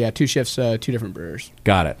 But yeah, 2 shifts, 2 different brewers.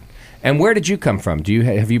 Got it. And where did you come from?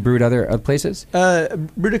 Have you brewed other places?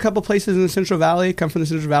 Brewed a couple places in the Central Valley. Come from the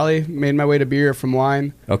Central Valley. Made my way to beer from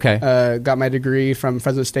wine. Okay. Got my degree from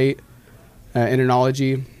Fresno State in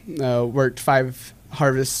enology. Worked 5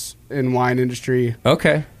 harvests in wine industry.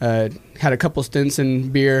 Okay. Had a couple stints in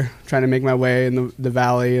beer, trying to make my way in the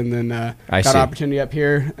valley, and then got an opportunity up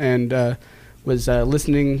here, and was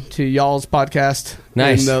listening to y'all's podcast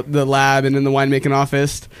Nice. in the lab and in the winemaking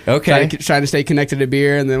office. Okay. Trying to stay connected to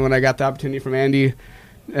beer, and then when I got the opportunity from Andy,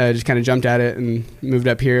 just kind of jumped at it and moved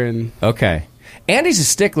up here. And okay. Andy's a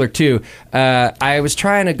stickler too. I was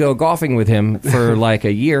trying to go golfing with him for like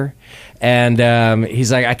a year, and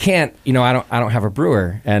he's like, "I can't, I don't have a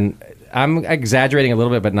brewer." And I'm exaggerating a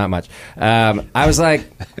little bit, but not much. I was like,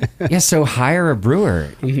 "Yeah, so hire a brewer,"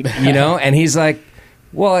 And he's like,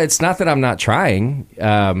 "Well, it's not that I'm not trying."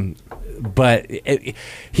 But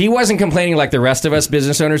he wasn't complaining like the rest of us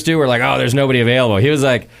business owners do. We're like, "Oh, there's nobody available." He was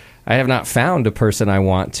like, "I have not found a person I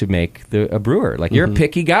want to make a brewer." Like, you're a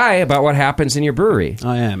picky guy about what happens in your brewery.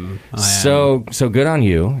 I am. So good on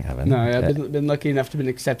you, Evan. No, I've been lucky enough to be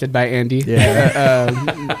accepted by Andy.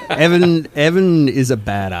 Yeah. Evan is a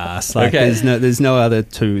badass. Like, there's no other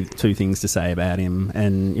two things to say about him.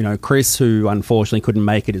 And Chris, who unfortunately couldn't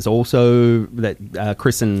make it, is also that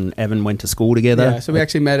Chris and Evan went to school together. Yeah, so we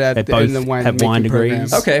actually met at the both wine have wine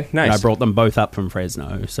degrees. Program. Okay, nice. And I brought them both up from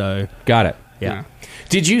Fresno. So got it. Yeah.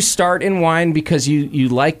 Did you start in wine because you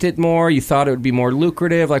liked it more? You thought it would be more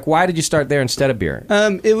lucrative? Like, why did you start there instead of beer?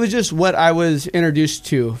 It was just what I was introduced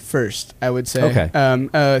to first, I would say.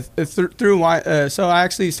 Okay. Through wine. So I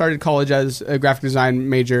actually started college as a graphic design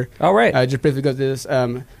major. Oh, right. Just briefly go through this.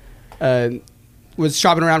 Was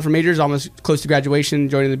shopping around for majors, almost close to graduation,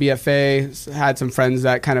 joining the BFA. Had some friends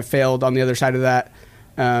that kind of failed on the other side of that.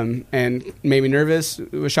 And made me nervous.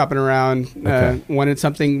 Was shopping around. Wanted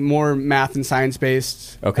something more math and science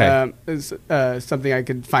based. Okay. Something I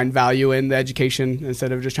could find value in the education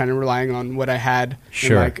instead of just trying to relying on what I had.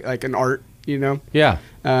 Sure. In like an art, Yeah.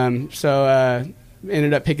 So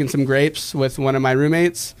ended up picking some grapes with one of my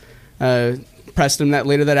roommates. pressed them that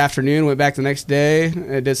later that afternoon. Went back the next day,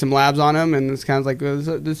 did some labs on them, and it's kind of like,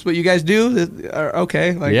 this is what you guys do?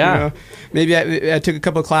 Okay, like, yeah. You know, maybe I took a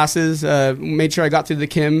couple of classes, made sure I got through the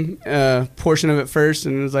chem portion of it first,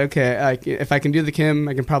 and it was like, okay, if I can do the chem,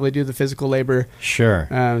 I can probably do the physical labor. Sure.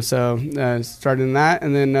 So started in that,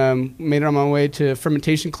 and then made it on my way to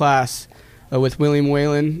fermentation class with William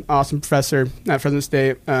Whalen, awesome professor at Fresno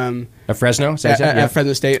State. At Fresno? At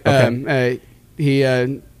Fresno State. Okay. He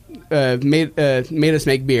made us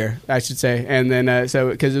make beer, I should say, and then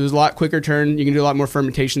because it was a lot quicker turn, you can do a lot more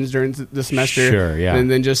fermentations during the semester. Sure, yeah.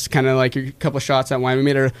 And then just kind of like a couple of shots at wine. We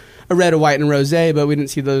made a red, a white, and a rosé, but we didn't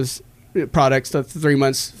see those products 3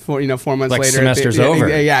 months, 4 months like later. Semester's over.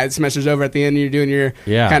 Yeah, the semester's over at the end. You're doing your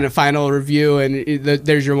kind of final review, and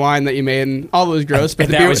there's your wine that you made, and all of it was gross. But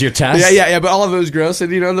and that was your test? Yeah, but all of it was gross.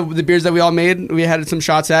 And the beers that we all made, we had some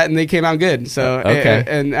shots at, and they came out good. So okay.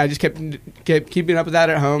 And I just kept keeping up with that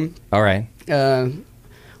at home. All right.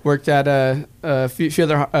 Worked at a few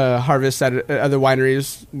other harvests at other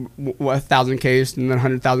wineries, 1,000 case and then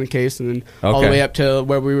 100,000 case, and then all the way up to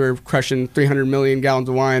where we were crushing 300 million gallons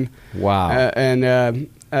of wine. Wow! And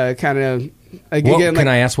kind of. Can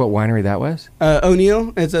I ask what winery that was?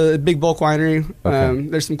 O'Neill. It's a big bulk winery. Okay.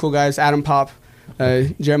 There's some cool guys. Adam Pop,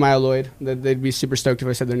 Jeremiah Lloyd. They'd be super stoked if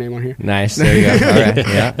I said their name on here. Nice. There you go. All right.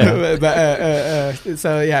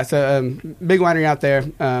 Yeah. So big winery out there.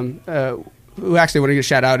 Who actually want to give a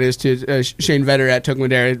shout out is to Shane Vetter at Toca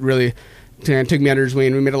Madera. It really took me under his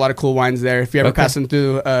wing. We made a lot of cool wines there. If you're ever passing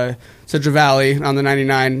through Central Valley on the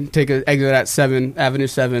 99, take an exit at Avenue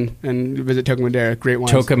 7 and visit Toca Madera. Great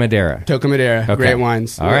wines. Toca Madera. Okay. Great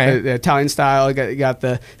wines. All right. The Italian style. You got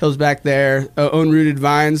the hills back there. Own rooted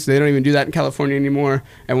vines. They don't even do that in California anymore.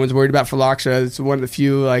 Everyone's worried about phylloxera. It's one of the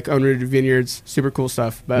few own rooted vineyards. Super cool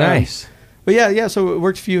stuff. But, nice. But yeah. So it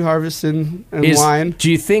worked a few harvests and wine.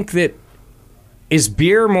 Do you think that is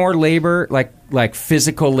beer more labor, like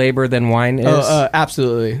physical labor, than wine is?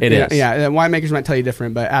 Absolutely. It is. Yeah, winemakers might tell you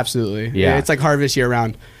different, but absolutely. Yeah. It's like harvest year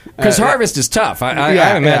round. Because harvest is tough.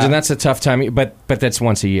 I imagine that's a tough time, but that's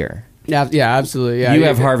once a year. Yeah, absolutely. Yeah, you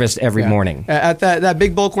have harvest every morning. At that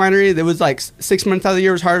big bulk winery, there was 6 months out of the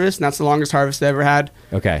year was harvest, and that's the longest harvest they ever had.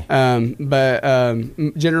 Okay. But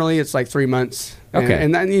generally, it's 3 months. Okay.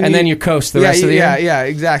 And then you coast the rest of the year? Yeah,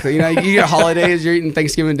 exactly. You get holidays, you're eating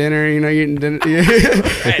Thanksgiving dinner, you're eating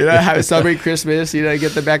dinner, celebrate Christmas,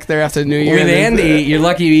 get back there after New Year. With Andy, you're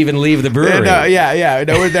lucky you even leave the brewery. No,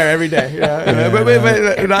 we're there every day.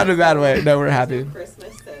 But not in a bad way. No, we're happy.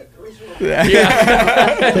 Christmas at original.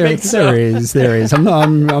 There is.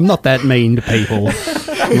 I'm not that mean to people.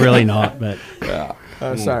 Really not, but...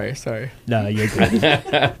 Sorry. No, you're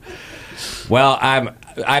good. Well,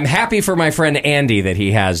 I'm happy for my friend Andy that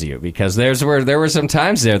he has you, because there were some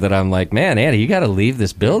times there that I'm like, man, Andy, you got to leave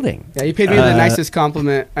this building. Yeah, he paid me the nicest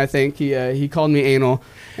compliment. I think he called me anal,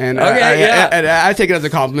 and I take it as a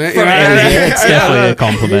compliment. It's definitely a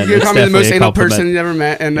compliment. You're probably the most anal person you ever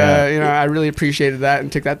met, and I really appreciated that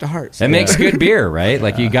and took that to heart. So. It makes good beer, right?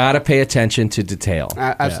 Like you got to pay attention to detail.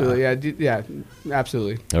 Absolutely, yeah,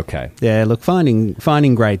 absolutely. Okay. Yeah, look,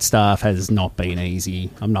 finding great staff has not been easy.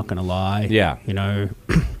 I'm not going to lie. Yeah.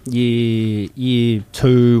 Year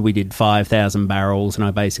 2, we did 5,000 barrels, and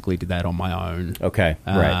I basically did that on my own. Okay,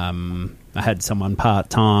 right. I had someone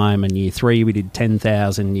part-time, and year 3, we did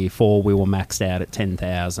 10,000. Year 4, we were maxed out at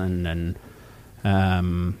 10,000, and...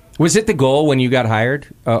 was it the goal when you got hired,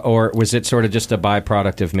 or was it sort of just a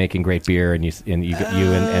byproduct of making great beer, and you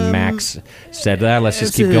and Max said, let's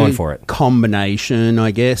just keep going for it? Combination,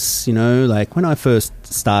 I guess. When I first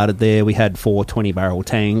started there, we had 4 20-barrel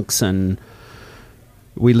tanks, and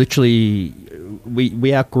we literally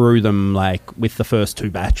we outgrew them with the first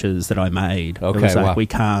 2 batches that I made. Okay, it was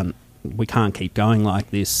we can't keep going like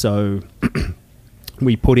this, so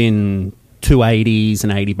we put in 2 80s, an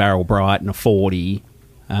 80-barrel bright, and a 40.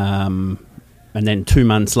 And then 2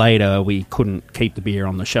 months later, we couldn't keep the beer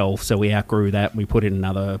on the shelf, so we outgrew that. We put in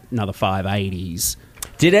another 5 80s.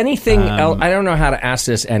 Did anything else? I don't know how to ask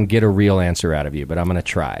this and get a real answer out of you, but I'm going to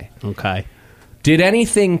try. Okay. Did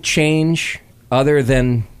anything change other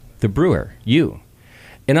than the brewer, you?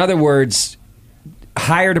 In other words,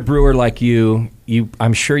 hired a brewer like you,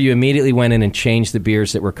 I'm sure you immediately went in and changed the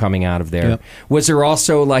beers that were coming out of there. Yep. Was there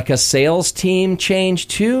also a sales team change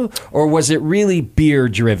too, or was it really beer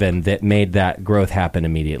driven that made that growth happen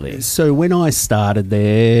immediately? So when I started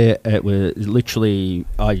there, it was literally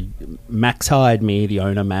Max hired me, the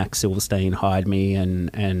owner Max Silverstein hired me,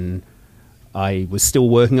 and I was still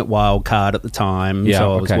working at Wildcard at the time,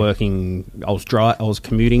 so I was working. I was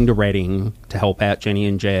commuting to Reading to help out Jenny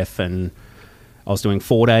and Jeff, and I was doing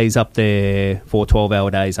 4 days up there, 4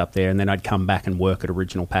 12-hour days up there, and then I'd come back and work at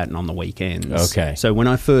Original Pattern on the weekends. Okay. So when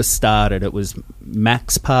I first started, it was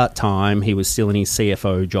Max part-time. He was still in his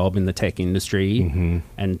CFO job in the tech industry,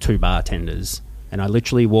 and 2 bartenders. And I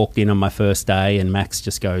literally walked in on my first day, and Max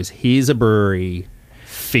just goes, "Here's a brewery.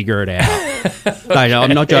 Figure it out." No,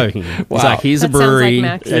 I'm not joking. Wow. He's like, "Here's a brewery.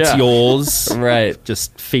 Max. It's yours. Right.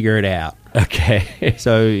 Just figure it out." Okay.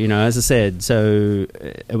 So, as I said,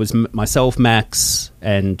 it was myself, Max,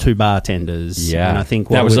 and 2 bartenders. Yeah. And I think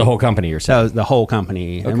that was the whole company you're saying? That was the whole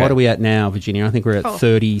company. Okay. And what are we at now, Virginia? I think we're at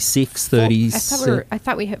 36, 30. I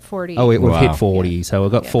thought we hit 40. Oh, we've Wow. hit 40. So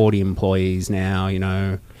we've got 40 employees now,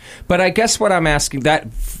 But I guess what I'm asking,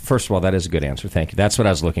 that first of all, that is a good answer. Thank you. That's what I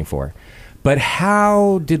was looking for. But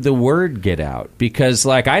how did the word get out? Because,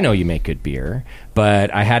 I know you make good beer,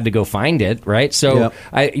 but I had to go find it, right? So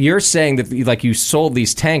you're saying that, you sold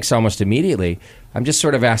these tanks almost immediately. I'm just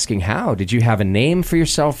sort of asking how. Did you have a name for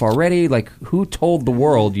yourself already? Who told the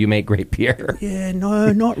world you make great beer? Yeah,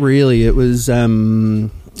 no, not really. It was,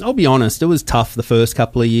 I'll be honest, it was tough the first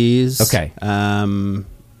couple of years. Okay.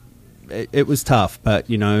 It was tough, but,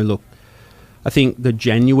 look, I think the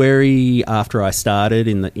January after I started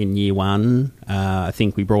in year one, I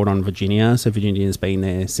think we brought on Virginia. So Virginia's been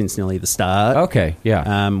there since nearly the start. Okay,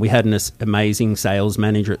 yeah. We had an amazing sales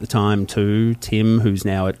manager at the time too, Tim, who's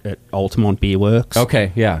now at Altamont Beer Works.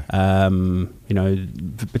 Okay, yeah.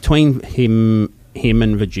 Between him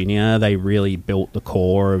and Virginia, they really built the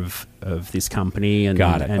core of this company. And,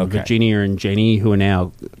 Got it. And Okay. Virginia and Jenny, who are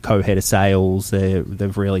now co-head of sales,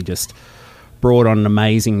 they've really just brought on an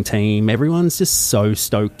amazing team. Everyone's just so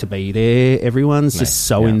stoked to be there. Everyone's just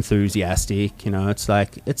so enthusiastic. It's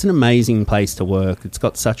it's an amazing place to work. It's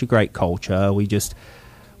got such a great culture. We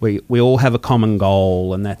all have a common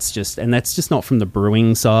goal, and that's just not from the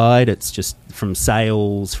brewing side. It's just from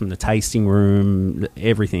sales, from the tasting room,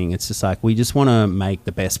 everything. It's just we just want to make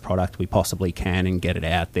the best product we possibly can and get it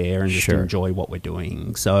out there and just enjoy what we're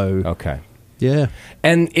doing. So okay. Yeah.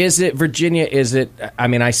 And is it, Virginia,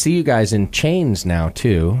 I see you guys in chains now,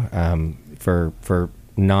 too, for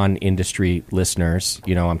non-industry listeners.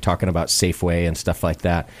 I'm talking about Safeway and stuff like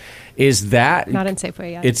that. Is that... Not in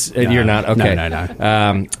Safeway yet. You're not? Okay.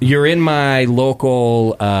 No. You're in my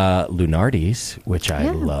local Lunardi's, which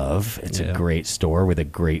I love. It's a great store with a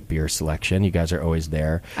great beer selection. You guys are always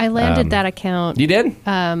there. I landed that account. You did?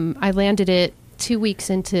 I landed it 2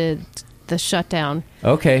 weeks into the shutdown.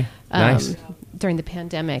 Okay. Nice. During the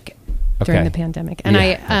pandemic. Okay. And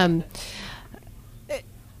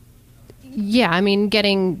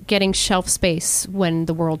getting shelf space when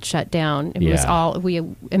the world shut down. It was we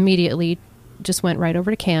immediately just went right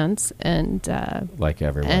over to cans and like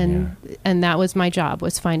everyone. And that was my job,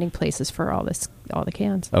 was finding places for all the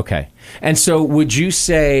cans. Okay. And so would you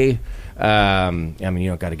say, you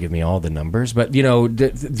don't got to give me all the numbers, but,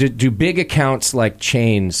 do big accounts like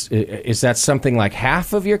chains, is that something like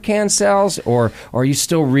half of your can sales, or are you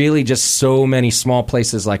still really just so many small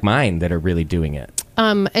places like mine that are really doing it?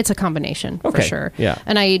 It's a combination, for sure. Yeah.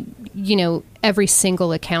 And every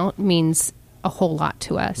single account means a whole lot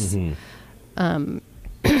to us. Mm-hmm.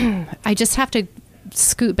 I just have to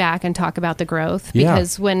scoot back and talk about the growth,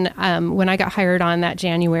 because when I got hired on that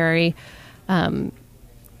January,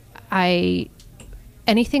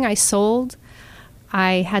 anything I sold,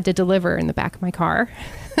 I had to deliver in the back of my car.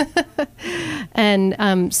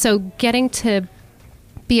 And so getting to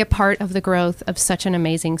be a part of the growth of such an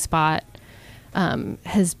amazing spot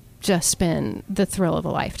has just been the thrill of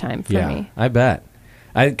a lifetime for me. I bet.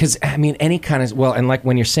 Because, any kind of... Well, and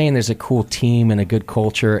when you're saying there's a cool team and a good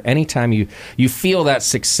culture, anytime you feel that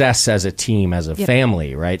success as a team, as a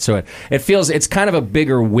family, right? So it feels... It's kind of a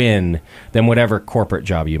bigger win than whatever corporate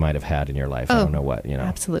job you might have had in your life. I don't know what,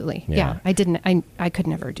 Absolutely. Yeah. I could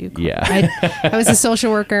never do corporate. Yeah. I was a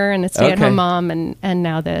social worker and a stay-at-home mom, and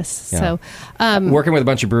now this. Yeah. So working with a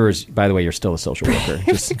bunch of brewers, by the way, you're still a social worker,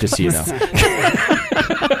 just so you know.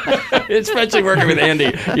 Especially working with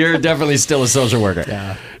Andy, you're definitely still a social worker.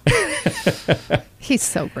 Yeah. He's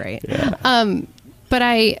so great. Yeah. But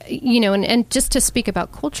and just to speak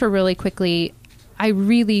about culture really quickly, I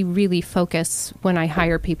really, really focus when I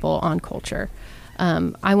hire people on culture.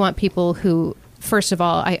 I want people who, first of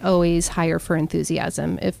all, I always hire for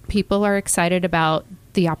enthusiasm. If people are excited about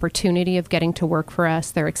the opportunity of getting to work for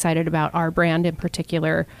us, they're excited about our brand in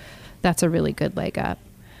particular, that's a really good leg up.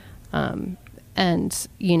 And,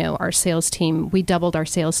 our sales team, we doubled our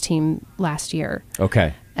sales team last year.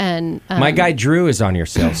 Okay. And my guy Drew is on your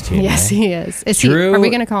sales team. Yes, right? he is. Drew, are we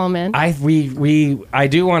going to call him in? I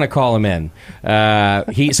do want to call him in.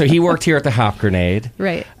 He worked here at the Hop Grenade.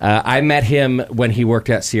 Right. I met him when he worked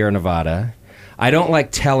at Sierra Nevada. I don't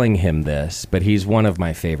like telling him this, but he's one of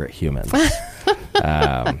my favorite humans. But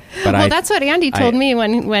that's what Andy told me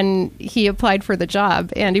when he applied for the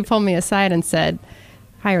job. Andy pulled me aside and said,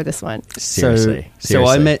 hire this one. Seriously. So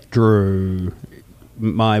I met Drew.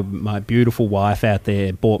 My beautiful wife out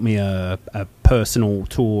there bought me a personal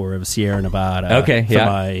tour of Sierra Nevada for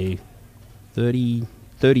my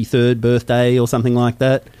 33rd birthday or something like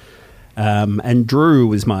that. And Drew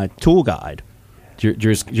was my tour guide.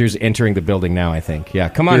 Drew's entering the building now, I think. Yeah,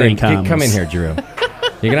 come on in. Come in here, Drew.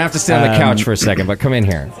 You're going to have to sit on the couch for a second, but come in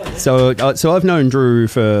here. So I've known Drew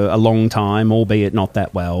for a long time, albeit not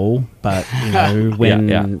that well. But,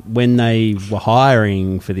 when they were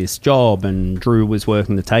hiring for this job and Drew was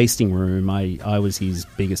working the tasting room, I was his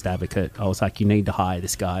biggest advocate. I was like, you need to hire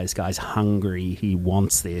this guy. This guy's hungry. He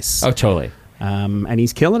wants this. Oh, totally. And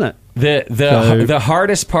he's killing it. The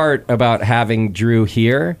hardest part about having Drew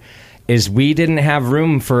here is we didn't have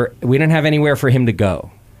anywhere for him to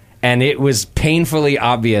go. And it was painfully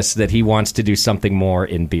obvious that he wants to do something more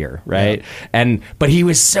in beer, right? Yeah. But he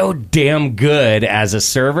was so damn good as a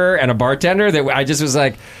server and a bartender that I just was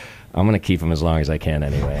like, I'm going to keep him as long as I can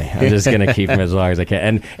anyway. I'm just going to keep him as long as I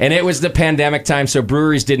can. And it was the pandemic time, so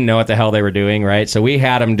breweries didn't know what the hell they were doing, right? So we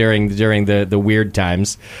had him during the weird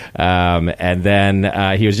times. And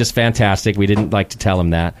then he was just fantastic. We didn't like to tell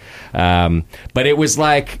him that. But it was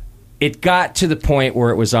like, it got to the point where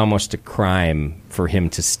it was almost a crime for him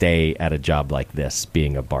to stay at a job like this,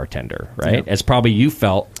 being a bartender, right? Yep. As probably you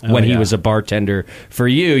felt when he was a bartender for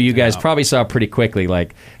you. You guys probably saw pretty quickly,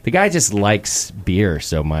 like, the guy just likes beer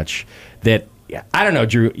so much that, I don't know,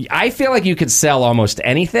 Drew, I feel like you could sell almost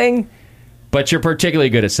anything, but you're particularly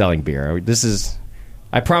good at selling beer.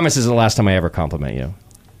 I promise this is the last time I ever compliment you.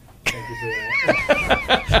 Thank you for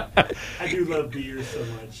that. I do love beer so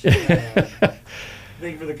much.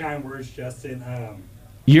 Thank you for the kind words, Justin.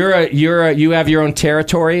 You have your own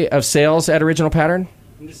territory of sales at Original Pattern?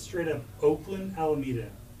 I'm just straight up Oakland, Alameda.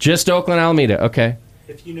 Just Oakland, Alameda. Okay.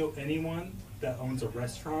 If you know anyone that owns a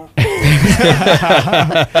restaurant,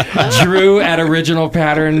 Drew at Original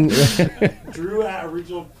Pattern. Drew at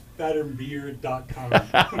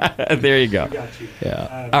originalpatternbeer.com. There you go. I got you.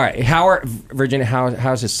 Yeah. All right. Virginia?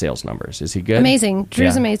 How's his sales numbers? Is he good? Amazing.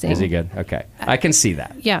 Drew's amazing. Is he good? Okay. I can see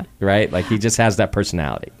that. Yeah. Right. Like he just has that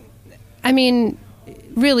personality. I mean,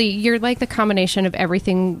 really, you're like the combination of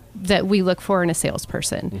everything that we look for in a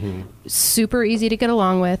salesperson. Mm-hmm. Super easy to get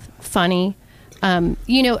along with, funny.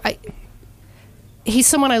 He's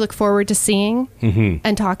someone I look forward to seeing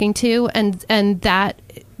and talking to, and that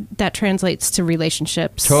translates to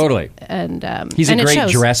relationships. Totally. And he's a great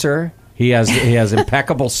dresser. He has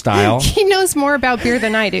impeccable style. He knows more about beer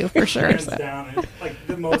than I do, for sure. Hands down, like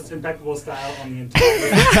the most impeccable style on the entire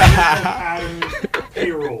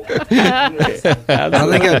payroll. I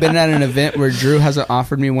don't think I've been at an event where Drew hasn't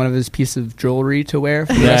offered me one of his pieces of jewelry to wear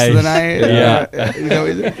for the rest of the night. Yeah, exactly.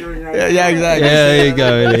 Yeah, there you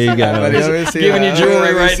go. He's giving you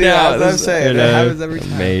jewelry right now. That's what I'm saying. It happens every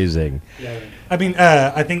time. Amazing. Yeah. I mean,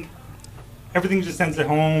 I think everything just sends it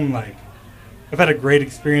home. Like, I've had a great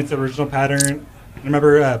experience at Original Pattern. I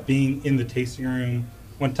remember being in the tasting room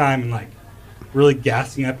one time and like really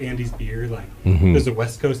gassing up Andy's beer. Like there's a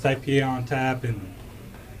West Coast IPA on tap, and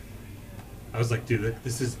I was like, dude,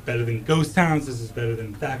 this is better than Ghost Towns. This is better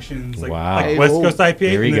than Factions. Like, wow. like West Coast IPA.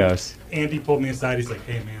 Here he goes. Andy pulled me aside. He's like,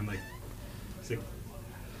 hey man, like, he's like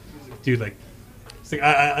dude, like, he's like,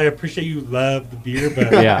 I appreciate you love the beer,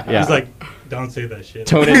 but he's like, don't say that shit.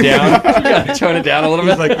 Tone it down. You gotta tone it down a little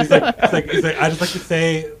bit. He's like, I just like to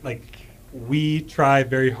say, like, we try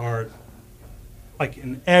very hard, like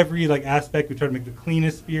in every like aspect. We try to make the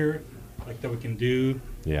cleanest beer, like that we can do.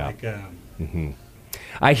 Yeah. Like,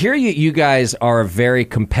 I hear you guys are a very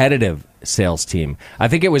competitive sales team. I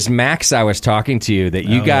think it was Max I was talking to you that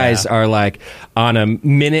you guys are like on a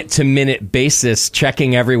minute-to-minute basis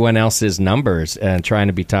checking everyone else's numbers and trying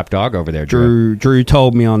to be top dog over there. Drew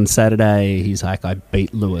told me on Saturday, he's like, I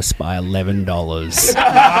beat Lewis by $11.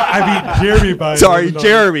 I beat Jeremy by Sorry, $11.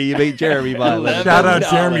 Jeremy. You beat Jeremy by $11. Shout out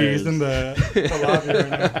Jeremy. He's in the lobby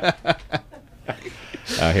right now.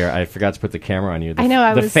 Here, I forgot to put the camera on you. I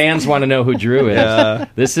know. The fans want to know who Drew is.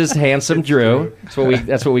 This is handsome Drew.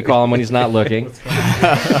 That's what we call him when he's not looking.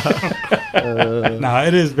 No,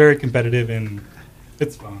 it is very competitive and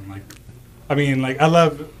it's fun. Like, I mean, like I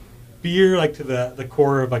love beer like to the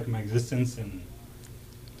core of like my existence, and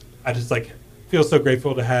I just like feel so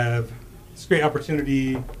grateful to have this great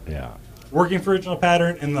opportunity. Yeah. Working for Original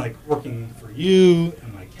Pattern and like working for you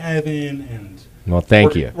and like Kevin and Well,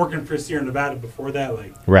 thank you. Working for Sierra Nevada before that,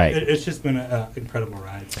 like, right. It's just been an incredible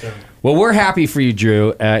ride. So. Well, we're happy for you,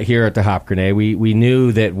 Drew, here at the Hop Grenade. We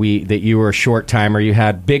knew that you were a short timer. You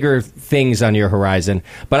had bigger things on your horizon.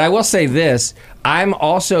 But I will say this: I'm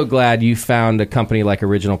also glad you found a company like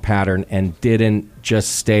Original Pattern and didn't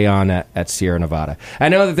just stay on at Sierra Nevada. I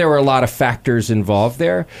know that there were a lot of factors involved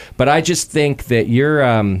there, but I just think that you're,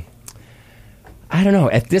 I don't know,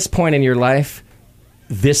 at this point in your life,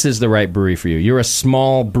 this is the right brewery for you. You're a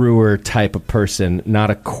small brewer type of person, not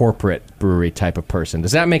a corporate brewery type of person.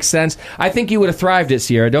 Does that make sense? I think you would have thrived at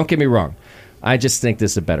Sierra. Don't get me wrong. I just think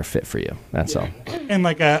this is a better fit for you. That's all. And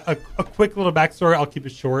like a quick little backstory, I'll keep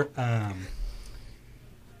it short.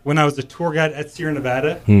 When I was a tour guide at Sierra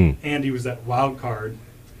Nevada, Andy was at Wild Card,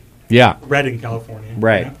 Redding, California.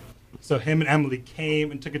 Right. You know? So him and Emily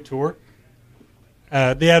came and took a tour.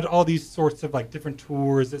 They had all these sorts of like different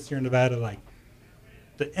tours at Sierra Nevada, like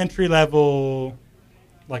the entry level,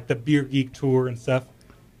 like the beer geek tour and stuff.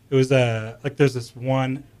 It was like there's this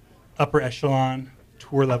one upper echelon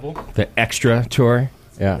tour level. The extra tour?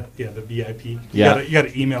 So the VIP. You got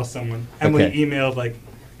to email someone. Emily emailed like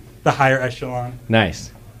the higher echelon.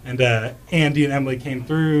 Nice. And Andy and Emily came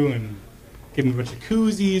through and gave me a bunch of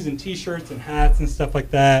koozies and T-shirts and hats and stuff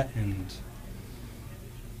like that. And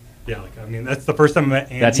that's the first time I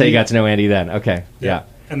met Andy. That's how you got to know Andy then. Okay. Yeah.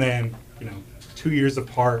 And then 2 years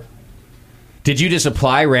apart. Did you just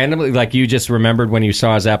apply randomly? Like you just remembered when you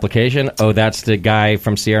saw his application? Oh, that's the guy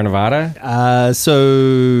from Sierra Nevada?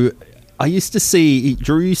 So I used to see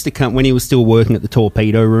Drew used to come when he was still working at the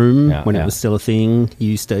Torpedo Room when it was still a thing.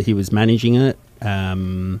 He was managing it.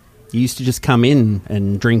 He used to just come in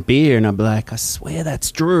and drink beer, and I'd be like, I swear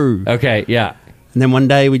that's Drew. Okay, yeah. And then one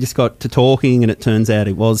day we just got to talking, and it turns out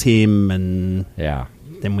it was him. And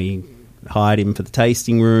then we hired him for the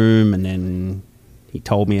tasting room, and then he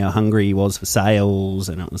told me how hungry he was for sales,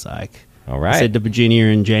 and it was like, all right. I said to Virginia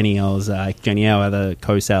and Jenny, I was like, Jenny, our other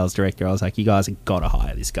co-sales director, I was like, you guys have got to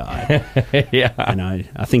hire this guy. And I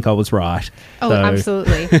think I was right. Oh, so.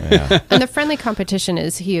 Absolutely. And the friendly competition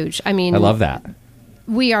is huge. I mean, I love that.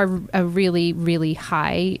 We are a really, really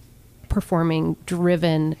high-performing,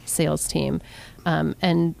 driven sales team,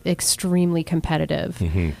 and extremely competitive.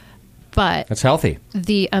 Mm-hmm. But that's healthy.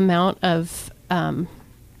 The amount of the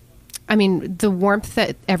warmth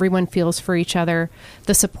that everyone feels for each other,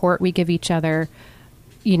 the support we give each other,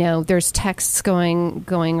 there's texts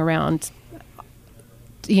going around,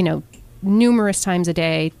 numerous times a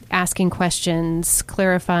day, asking questions,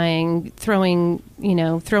 clarifying, throwing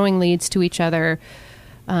leads to each other.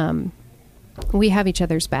 We have each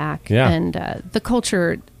other's back. Yeah. And the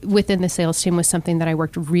culture within the sales team was something that I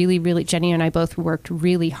worked really, really, Jenny and I both worked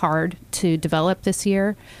really hard to develop this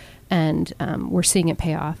year, and we're seeing it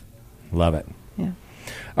pay off. Love it. Yeah.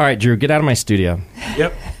 All right, Drew, get out of my studio.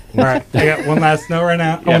 Yep. All right. I got one last note right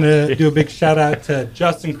now. I want to do a big shout out to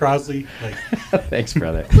Justin Crosley. Thanks,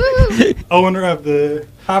 brother. Owner of the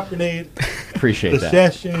Hop Grenade. Appreciate that.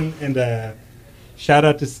 Session. And shout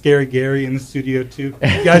out to Scary Gary in the studio, too.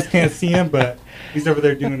 You guys can't see him, but he's over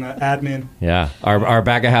there doing the admin. Yeah. Our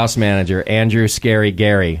back of house manager, Andrew Scary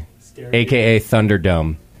Gary, a.k.a.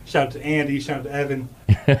 Thunderdome. Shout out to Andy. Shout out to Evan.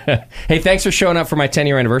 Hey, thanks for showing up for my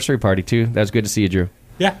 10-year anniversary party, too. That was good to see you, Drew.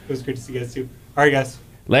 Yeah, it was great to see you guys, too. All right, guys.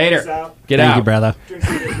 Later. Get Thank out. you, brother. Drink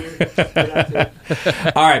some beer.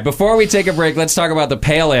 All right, before we take a break, let's talk about the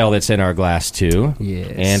pale ale that's in our glass, too.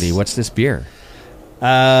 Yes. Andy, what's this beer?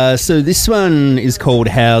 So this one is called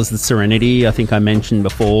How's the Serenity. I think I mentioned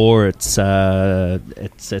before. It's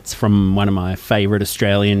from one of my favourite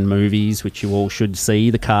Australian movies, which you all should see,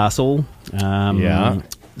 The Castle.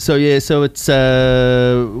 So it's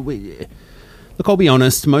look, I'll be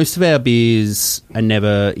honest, most of our beers are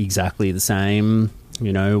never exactly the same. Do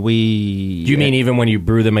you mean even when you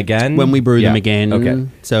brew them again? When we brew them again. Okay.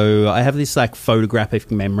 So I have this photographic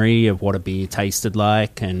memory of what a beer tasted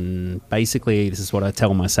like, and basically this is what I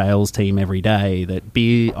tell my sales team every day, that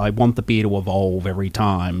beer, I want the beer to evolve every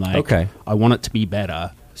time. I want it to be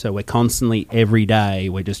better. So we're constantly, every day,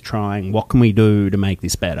 we're just trying, what can we do to make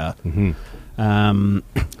this better? Mm-hmm.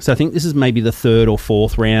 So I think this is maybe the third or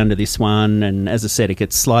fourth round of this one, and as I said, it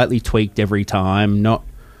gets slightly tweaked every time. Not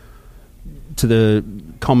to the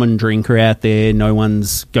common drinker out there, no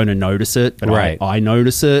one's going to notice it, but I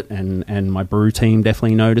notice it, and my brew team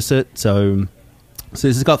definitely notice it. So this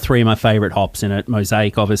has got three of my favourite hops in it.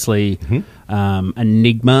 Mosaic, obviously,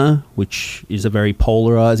 Enigma, which is a very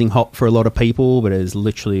polarising hop for a lot of people, but is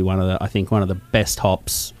literally one of the best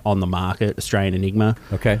hops on the market, Australian Enigma.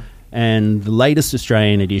 Okay. And the latest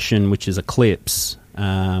Australian edition, which is Eclipse,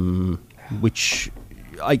 which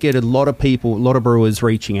I get a lot of brewers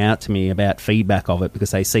reaching out to me about feedback of it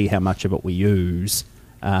because they see how much of it we use.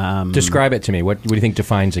 Describe it to me. What do you think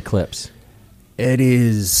defines Eclipse? It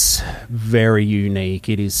is very unique.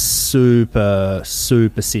 It is super,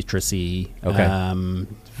 super citrusy. Okay.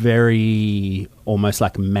 Very almost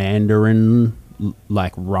like mandarin,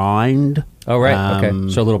 like rind. Oh, right. Okay.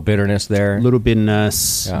 So a little bitterness there. A little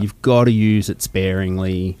bitterness. Yeah. You've got to use it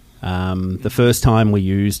sparingly. The first time we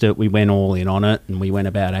used it, we went all in on it, and we went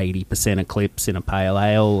about 80% Eclipse in a pale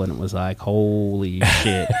ale, and it was like, holy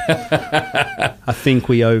shit. I think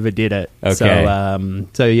we overdid it. Okay.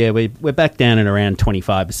 So yeah, we're back down at around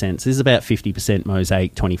 25%. So this is about 50%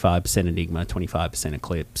 Mosaic, 25% Enigma, 25%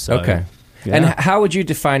 Eclipse. So, okay. Yeah. And how would you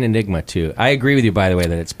define Enigma, too? I agree with you, by the way,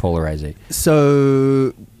 that it's polarizing.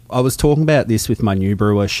 So I was talking about this with my new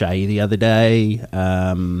brewer, Shay, the other day,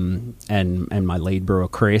 and my lead brewer,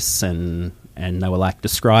 Chris, and they were like,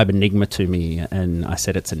 describe Enigma to me, and I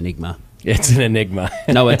said it's Enigma. It's an Enigma.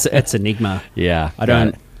 No, it's Enigma. Yeah. I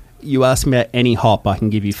don't... You ask me about any hop, I can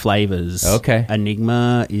give you flavors. Okay.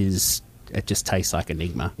 Enigma is... It just tastes like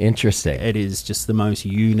Enigma. Interesting. It is just the most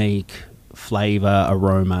unique flavor,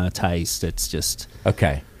 aroma, taste. It's just...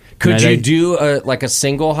 Okay. Could you do a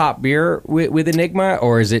single hop beer with Enigma,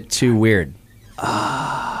 or is it too weird?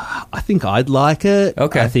 I think I'd like it.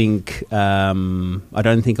 Okay. I think I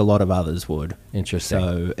don't think a lot of others would. Interesting.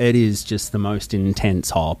 So it is just the most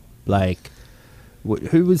intense hop. Like,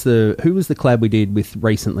 who was the collab we did with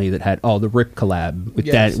recently that had the Rip collab with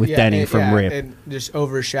Danny from Rip? It just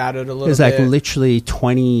overshadowed a little. It was bit. like literally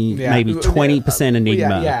maybe 20%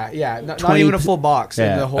 Enigma. Yeah. Not even a full box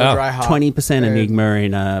in the whole dry hop. 20% Enigma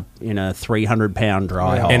in a 300-pound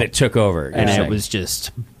dry hop, and it took over. And it was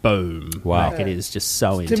just boom. Wow. Like, it is just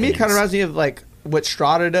so intense. To me, it kind of reminds me of like what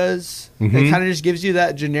Strata does. Mm-hmm. It kind of just gives you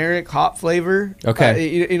that generic hop flavor.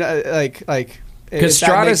 Okay. Like. Because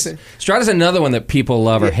Strata's another one that people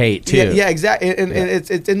love or hate too. Yeah, exactly. And it's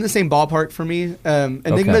in the same ballpark for me.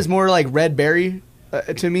 Enigma is more like red berry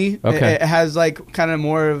to me. Okay. It has like kind of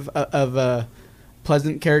more of a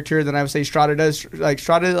pleasant character than I would say Strata does. Like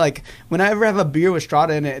Strata, like whenever I have a beer with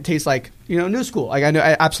Strata in it, it tastes like new school. Like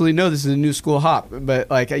I absolutely know this is a new school hop,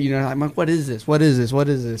 but like I'm like, what is this? What is this? What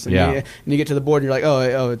is this? And you get to the board and you're like,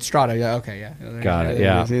 oh, it's Strata. Yeah, okay, yeah. Got it.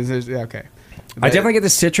 Yeah. Okay. I definitely get the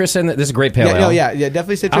citrus in it. This is a great pale ale. Yeah,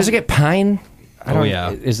 definitely citrus. I also get pine. I don't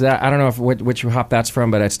know if which hop that's from,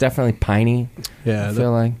 but it's definitely piney. Yeah, I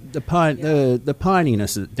feel like the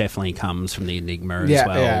pininess definitely comes from the Enigma as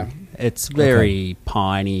well. Yeah. It's very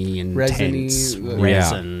piney and resiny, intense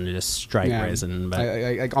resin, just straight resin, but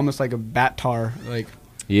like almost like a bat tar, like.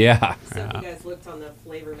 Yeah. So if you guys looked on the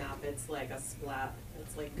flavor map, it's like a splat.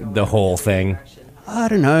 It's like the whole thing. I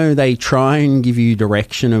don't know. They try and give you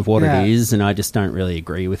direction of what it is, and I just don't really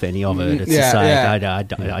agree with any of it. It's just like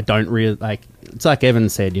I don't really like. It's like Evan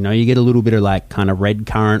said, you get a little bit of like kind of red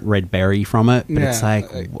currant, red berry from it, but it's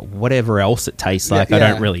like whatever else it tastes like, I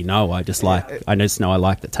don't really know. I just I just know I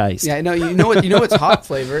like the taste. Yeah, no, you know it's hop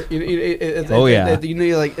flavor. It's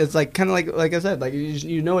like kind of like I said, like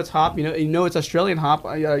you know it's hop. You know it's Australian hop.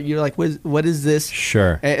 You're like, what is this?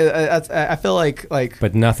 Sure. I feel like,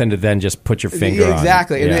 but nothing to then just put your finger on.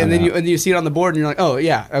 Exactly, and then you see it on the board, and you're like, oh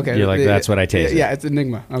yeah, okay. You're like, that's what I tasted. Yeah, it's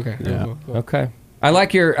Enigma. Okay. Yeah. Cool. Okay. I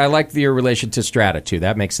like your relation to Strata too.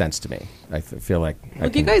 That makes sense to me. I feel like.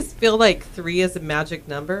 Do you guys feel like 3 is a magic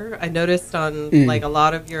number? I noticed on like a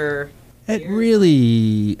lot of your. It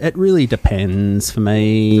really depends for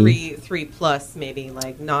me. 3 plus maybe,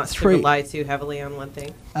 like not to rely too heavily on one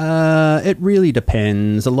thing. It really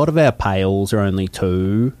depends. A lot of our pales are only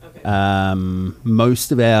 2. Okay.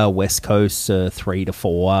 Most of our West Coasts are 3 to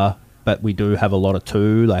 4, but we do have a lot of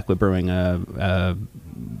 2. Like we're brewing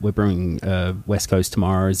West Coast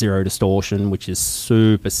tomorrow, Zero Distortion, which is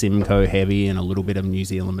super Simcoe heavy and a little bit of New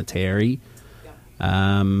Zealand Materi.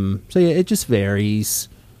 So yeah, it just varies.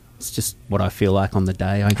 It's just what I feel like on the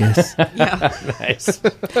day, I guess. Yeah. Nice.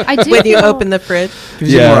 When you open the fridge,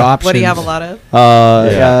 more options. What do you have a lot of?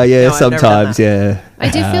 No, sometimes, yeah. I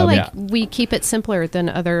do feel like we keep it simpler than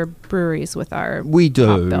other breweries with our We do,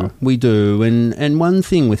 hop bill. and one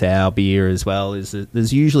thing with our beer as well is that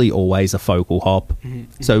there's usually always a focal hop.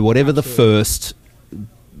 Mm-hmm. So whatever the first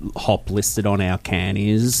hop listed on our can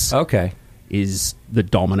is, is the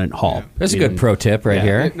dominant hop. That's a good pro tip right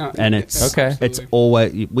here. And it's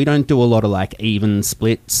always, we don't do a lot of like even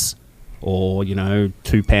splits or 2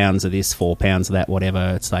 pounds of this, 4 pounds of that,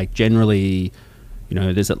 whatever. It's like generally,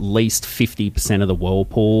 there's at least 50% of the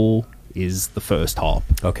whirlpool is the first hop.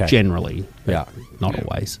 Okay. Generally. Not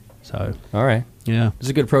always. So. All right. Yeah. It's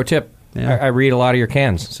a good pro tip. Yeah. I read a lot of your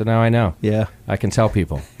cans, so now I know. Yeah. I can tell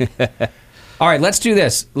people. All right, let's do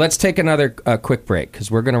this. Let's take another quick break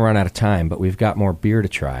because we're going to run out of time, but we've got more beer to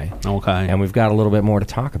try. Okay. And we've got a little bit more to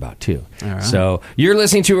talk about, too. All right. So you're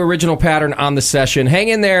listening to Original Pattern on the session. Hang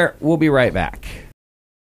in there. We'll be right back.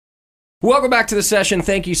 Welcome back to the session.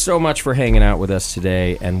 Thank you so much for hanging out with us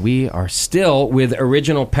today. And we are still with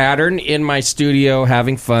Original Pattern in my studio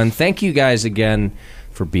having fun. Thank you guys again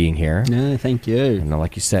for being here. No, thank you. And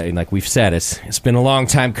like you said, like we've said, it's been a long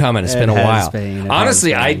time coming. It's been a while. It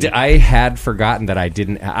Honestly, I had forgotten that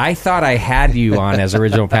I thought I had you on as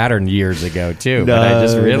Original Pattern years ago too, but I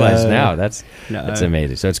just realized now that's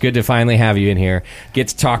amazing. So it's good to finally have you in here. Get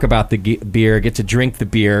to talk about the beer. Get to drink the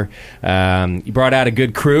beer. You brought out a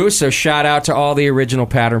good crew, so shout out to all the Original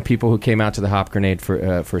Pattern people who came out to the Hop Grenade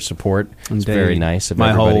for support. It's very nice of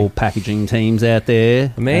everybody. Whole packaging team's out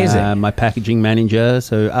there. Amazing. My packaging manager.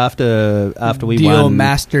 So after we Deal won,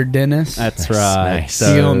 Master Dennis. That's right. Nice.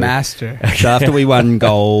 So, Deal Master. So after we won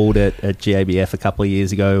gold at GABF a couple of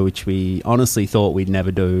years ago, which we honestly thought we'd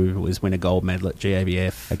never do, was win a gold medal at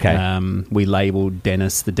GABF. Okay. We labelled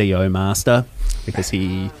Dennis the DO Master because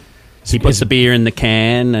he puts the beer in the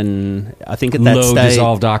can, and I think at that low stage,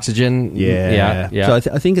 dissolved oxygen. Yeah.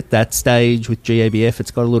 So I think at that stage with GABF,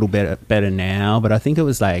 it's got a little better now, but I think it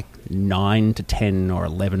was like 9 to 10 or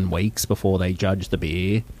 11 weeks before they judged the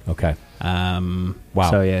beer. Okay. Wow.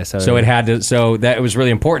 So it had to. So that it was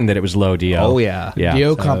really important that it was low DO. Oh yeah.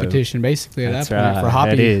 DO competition basically at that point right. for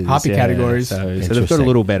hoppy categories. So they've got a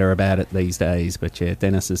little better about it these days, but yeah,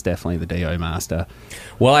 Dennis is definitely the DO master.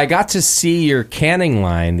 Well, I got to see your canning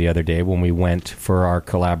line the other day when we went for our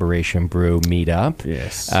collaboration brew meetup.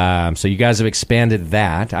 Yes. So you guys have expanded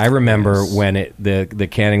that. I remember when the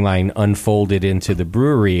canning line unfolded into the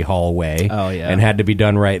brewery hallway. Oh, yeah. And had to be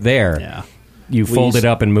done right there. Yeah. You folded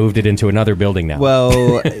up and moved it into another building now.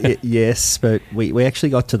 Well, yes, but we actually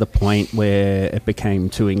got to the point where it became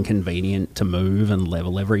too inconvenient to move and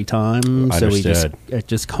level every time. Understood. So it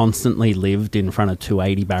just constantly lived in front of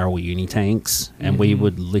 280-barrel uni tanks, and we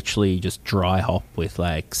would literally just dry hop with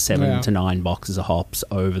like 7 to 9 boxes of hops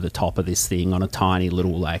over the top of this thing on a tiny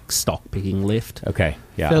little like stock picking lift. Okay.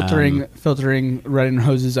 Yeah. Filtering, running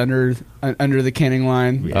hoses under the canning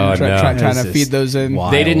line. Oh, trying to feed those in.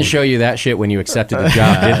 Wild. They didn't show you that shit when you accepted the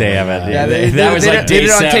job, did they, Evan? Yeah, that was like they day did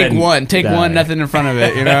it on 7. take one, nothing in front of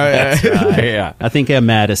it. You know. Yeah. I think our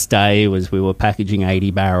maddest day was we were packaging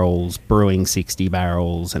 80 barrels, brewing 60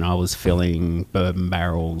 barrels, and I was filling bourbon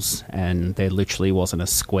barrels, and there literally wasn't a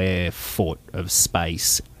square foot of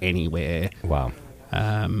space anywhere. Wow.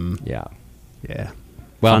 Yeah.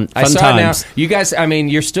 Well, Fun I saw times. now. You guys, I mean,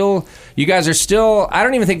 you guys are still, I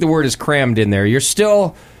don't even think the word is crammed in there. You're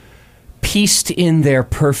still pieced in there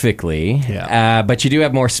perfectly. Yeah. But you do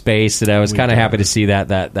have more space, and I was kind of happy to see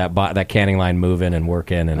that canning line moving and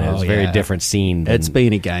working, and it was a very different scene. It's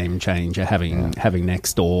been a game changer having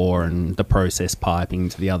next door and the process piping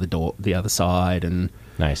to the other side, and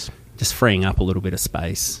nice. Just freeing up a little bit of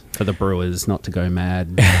space for the brewers not to go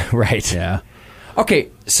mad. Right. Yeah. Okay,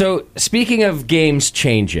 so speaking of games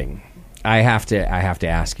changing, I have to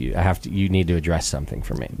ask you. You need to address something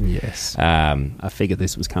for me. Yes. I figured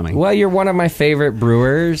this was coming. Well, you're one of my favorite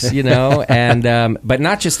brewers, and but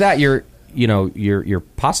not just that. You're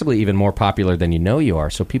possibly even more popular than you are.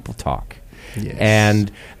 So people talk. Yes.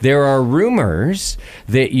 And there are rumors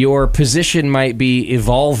that your position might be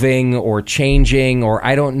evolving or changing, or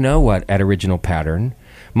I don't know what at Original Pattern.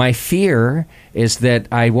 My fear is that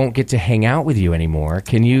I won't get to hang out with you anymore.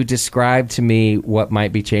 Can you describe to me what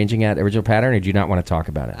might be changing at Original Pattern, or do you not want to talk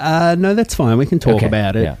about it? No, that's fine. We can talk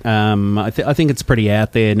about it. Yeah. I think it's pretty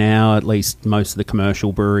out there now. At least most of the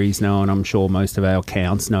commercial breweries know, and I'm sure most of our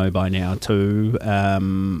accounts know by now too.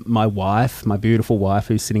 My beautiful wife,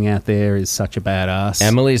 who's sitting out there, is such a badass.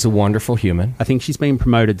 Emily's a wonderful human. I think she's been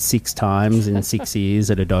promoted 6 times in 6 years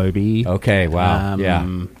at Adobe. Okay, wow.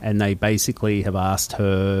 And they basically have asked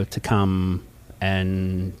her to come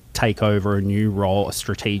and take over a new role, a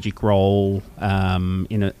strategic role, for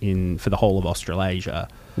the whole of Australasia.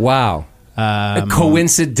 Wow.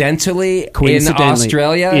 Coincidentally, in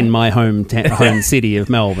Australia? In my home city of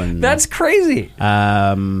Melbourne. That's crazy.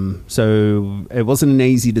 So it wasn't an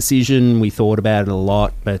easy decision. We thought about it a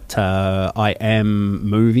lot, but I am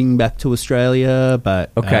moving back to Australia.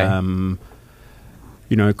 But okay.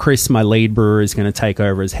 Chris, my lead brewer, is going to take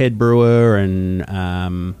over as head brewer, and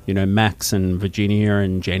Max and Virginia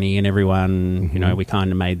and Jenny and everyone, we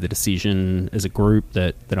kind of made the decision as a group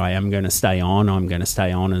that I am going to stay on. I'm going to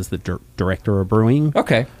stay on as the director of brewing.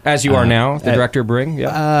 Okay, as you are now, the director of brewing.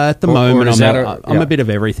 Yeah. At the moment, I'm yeah. a bit of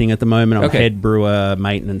everything. At the moment, I'm Okay. head brewer,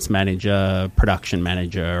 maintenance manager, production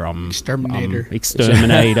manager. I'm Exterminator.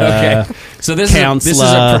 Exterminator. Okay. So this is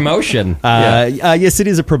a promotion. Yes, it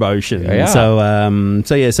is a promotion. Yeah.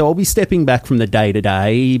 So I'll be stepping back from the day to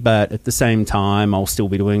day, but at the same time, I'll still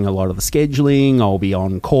be doing a lot of the scheduling. I'll be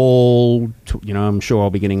on call. I'm sure I'll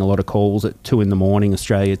be getting a lot of calls at 2 a.m.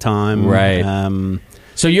 Australia time. Right.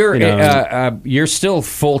 So you're still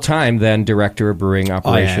full time then director of brewing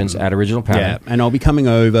operations at Original Pattern. Yeah, and I'll be coming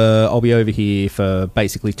over. I'll be over here for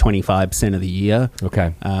basically 25% of the year.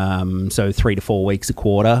 Okay. So 3 to 4 weeks a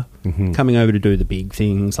quarter. Mm-hmm. Coming over to do the big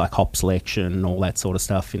things like hop selection, all that sort of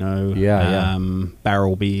stuff.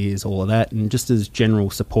 Barrel beers, all of that, and just as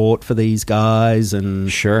general support for these guys.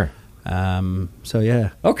 And sure.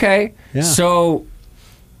 Okay. Yeah. So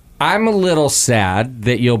I'm a little sad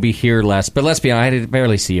that you'll be here less, but let's be honest, I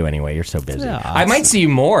barely see you anyway. You're so busy. Yeah, I might see you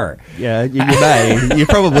more. Yeah, you may. You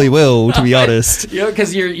probably will, to be honest.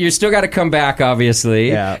 Because you still got to come back,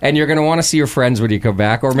 obviously, and you're going to want to see your friends when you come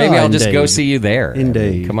back, or maybe I'll just go see you there.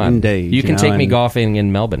 Indeed. Come on. Indeed. You can take me golfing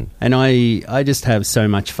in Melbourne. And I just have so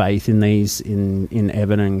much faith in in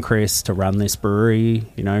Evan and Chris to run this brewery.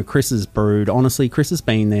 Chris has brewed, honestly, Chris has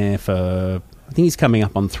been there for, I think he's coming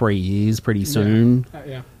up on 3 years pretty soon.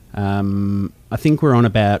 Yeah. I think we're on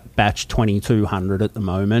about batch 2200 at the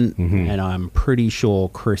moment, and I'm pretty sure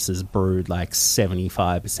Chris has brewed like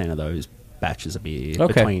 75% of those batches of beer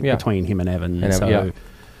between him and Evan.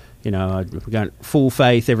 We've got full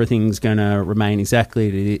faith everything's going to remain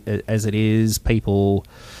exactly as it is. People,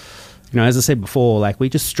 as I said before, like we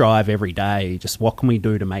just strive every day. Just what can we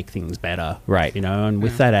do to make things better, right? And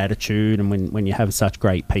with that attitude, and when you have such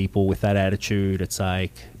great people with that attitude, it's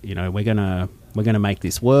like we're gonna make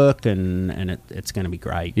this work, and it's gonna be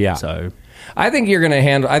great. Yeah. So, I think you're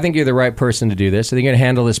the right person to do this. I think you're gonna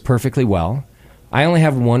handle this perfectly well. I only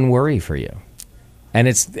have one worry for you,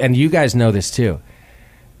 and you guys know this too.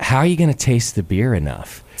 How are you gonna taste the beer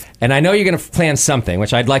enough? And I know you're going to plan something,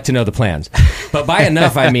 which I'd like to know the plans. But by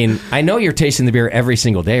enough, I mean, I know you're tasting the beer every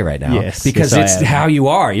single day right now. Yes, because it's how you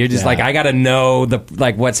are. You're just like, I got to know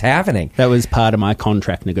what's happening. That was part of my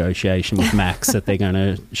contract negotiation with Max, that they're going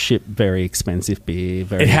to ship very expensive beer.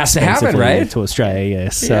 It has to happen, right? To Australia,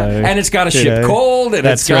 yes. So, and it's got to ship cold. And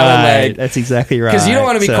that's it's got to that's exactly right. Because you don't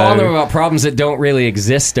want to be calling them about problems that don't really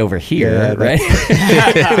exist over here, right?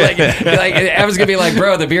 I was going to be like,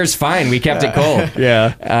 bro, the beer's fine. We kept it cold.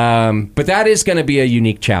 But that is going to be a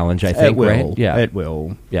unique challenge, I think. It will. Right? Yeah, it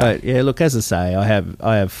will. Yeah. But look, as I say,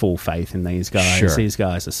 I have full faith in these guys. Sure. These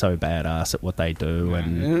guys are so badass at what they do,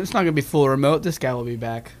 and it's not going to be full remote. This guy will be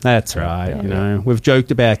back. That's right. We've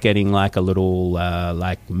joked about getting like a little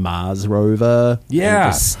like Mars rover. Yeah,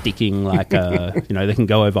 and just sticking like they can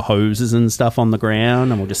go over hoses and stuff on the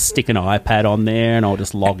ground, and we'll just stick an iPad on there, and I'll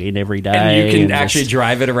just log in every day. And you can actually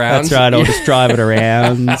drive it around. That's right. I'll just drive it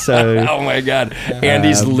around. So, oh my god,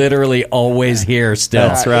 Andy's literally always here still.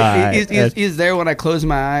 That's right. He's there when I close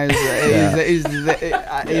my eyes.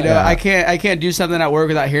 I can't do something at work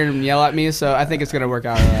without hearing him yell at me. So I think it's going to work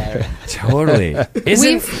out all right. Totally.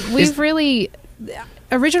 We've really.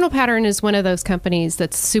 Original Pattern is one of those companies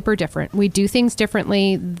that's super different. We do things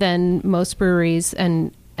differently than most breweries,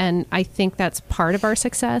 and I think that's part of our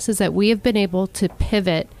success is that we have been able to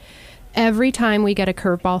pivot. Every time we get a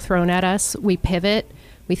curveball thrown at us, we pivot.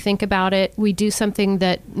 We think about it. We do something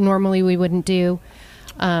that normally we wouldn't do.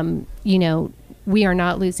 We are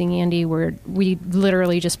not losing Andy. We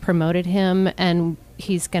literally just promoted him, and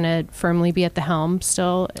he's going to firmly be at the helm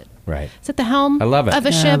still. Right. Is it the helm? I love it. Of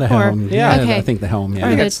a ship? The helm. Yeah. Okay. I think the helm. Yeah.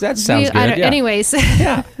 I think that sounds good. Yeah. Anyways.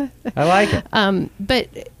 Yeah. I like it.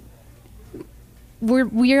 But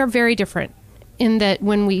we are very different in that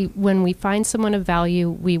when we find someone of value,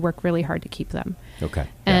 we work really hard to keep them. Okay.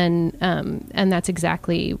 And that's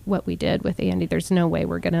exactly what we did with Andy. There's no way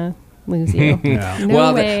we're gonna lose you.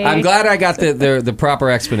 No way. I'm glad I got the proper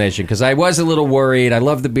explanation, because I was a little worried. I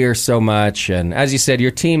love the beer so much, and as you said, your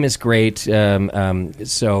team is great.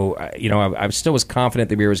 So I still was confident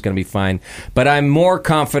the beer was going to be fine, but I'm more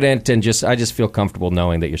confident, and I just feel comfortable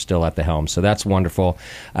knowing that you're still at the helm. So that's wonderful.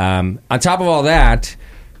 On top of all that,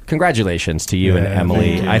 congratulations to you and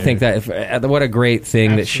Emily. Thank you. I think that what a great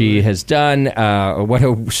thing that she has done. What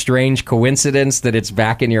a strange coincidence that it's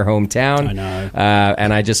back in your hometown. I know.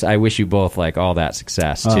 And I wish you both like all that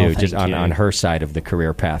success too, just on her side of the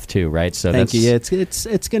career path too, right? So thank you. Yeah,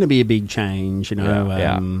 it's going to be a big change, you know.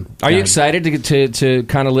 Yeah. Are you excited to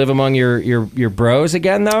kind of live among your bros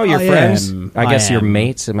again though? Your friends? I guess your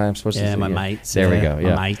mates. Am I supposed to say? Yeah, my mates. There we go.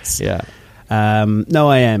 Yeah, my mates. Yeah. No,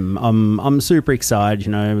 I am. I'm super excited.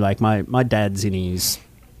 You know, like my dad's in his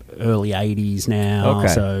early 80s now,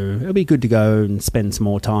 so it'll be good to go and spend some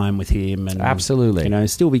more time with him. And absolutely, you know,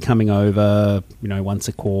 still be coming over, you know, once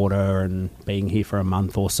a quarter and being here for a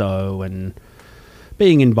month or so and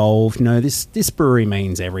being involved. You know, this brewery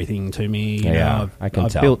means everything to me. You know, I've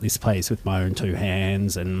built this place with my own two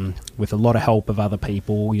hands and with a lot of help of other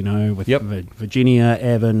people. You know, with Virginia,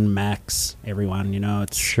 Evan, Max, everyone. You know,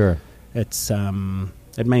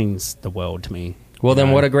 it means the world to me. Well,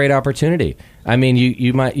 then, what a great opportunity! I mean,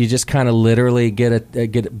 you just kind of literally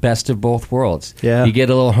get best of both worlds. Yeah, you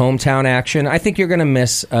get a little hometown action. I think you're going to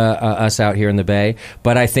miss us out here in the Bay,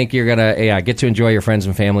 but I think you're going to get to enjoy your friends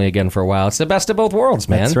and family again for a while. It's the best of both worlds,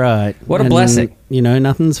 man. That's right. What a blessing! You know,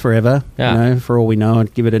 nothing's forever. Yeah. You know, for all we know,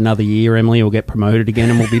 I'd give it another year. Emily will get promoted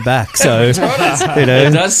again, and we'll be back. So, you know,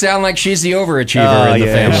 it does sound like she's the overachiever in the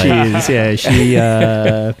family. She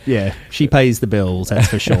is. Yeah, she pays the bills. That's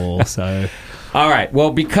for sure. So. All right.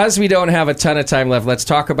 Well, because we don't have a ton of time left, let's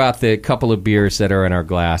talk about the couple of beers that are in our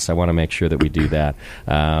glass. I want to make sure that we do that.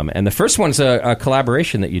 And the first one's a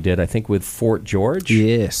collaboration that you did, I think, with Fort George.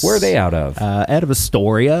 Yes. Where are they out of? Out of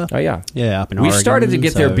Astoria. Oh, yeah. Yeah, up in we Oregon. We started to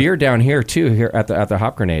get their beer down here, too, here at the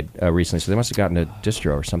Hop Grenade recently, so they must have gotten a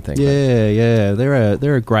distro or something. Yeah.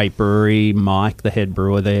 They're a great brewery. Mike, the head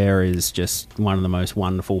brewer there, is just one of the most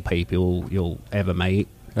wonderful people you'll ever meet.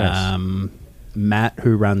 Nice. Matt,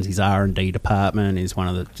 who runs his R&D department, is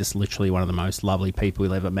literally one of the most lovely people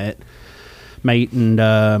we'll ever meet.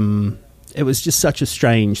 And it was just such a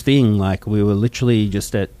strange thing. Like, we were literally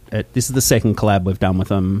just at this is the second collab we've done with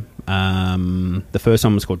them. The first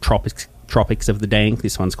one was called Tropics of the Dank.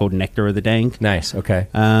 This one's called Nectar of the Dank. Nice. Okay.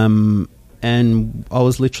 And I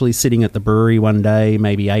was literally sitting at the brewery one day,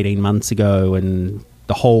 maybe 18 months ago, and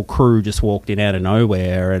the whole crew just walked in out of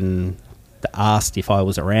nowhere and asked if I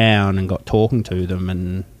was around and got talking to them,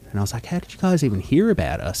 and I was like, how did you guys even hear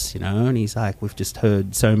about us, you know? And he's like, we've just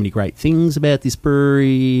heard so many great things about this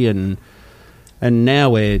brewery, and now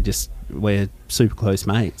we're super close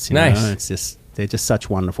mates, you nice. know? It's just, they're just such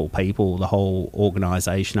wonderful people. The whole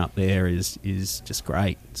organisation up there is just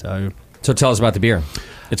great. So tell us about the beer.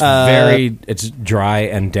 It's dry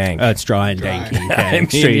and dank. It's dry and danky. I mean,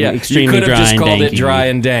 extremely you could have dry just and called danky. it dry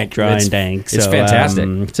and dank. And dank. It's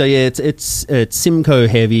fantastic. So yeah, it's Simcoe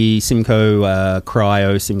Heavy, Simcoe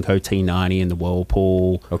Cryo, Simcoe T90 in the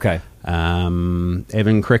Whirlpool. Okay.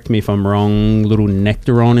 Evan, correct me if I'm wrong. Little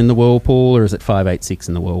Nectaron in the Whirlpool, or is it 586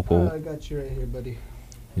 in the Whirlpool? I got you right here, buddy.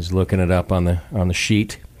 He's looking it up on the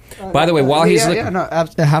sheet. By the way, while he's looking...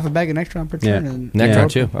 half a bag of Nectaron per turn. And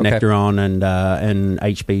Nectaron too. Okay. Nectaron and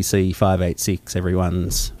HBC 586,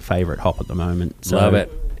 everyone's favourite hop at the moment. So, love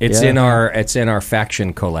it. It's in our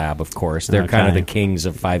faction collab, of course. They're kind of the kings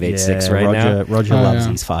of 586 now. Roger loves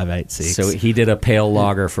his 586. So he did a pale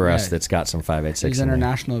lager for us that's got some 586. His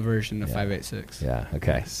international version of 586. Yeah.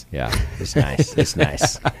 Okay. Yeah. It's nice. It's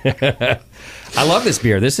nice. I love this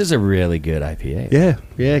beer. This is a really good IPA. Yeah.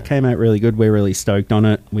 It came out really good. We're really stoked on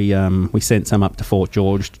it. We sent some up to Fort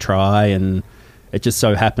George to try, and it just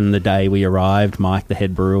so happened the day we arrived, Mike, the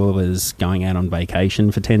head brewer, was going out on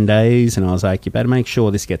vacation for 10 days, and I was like, you better make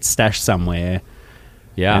sure this gets stashed somewhere.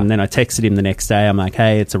 Yeah. And then I texted him the next day. I'm like,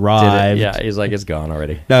 hey, it's arrived. Yeah, he's like, it's gone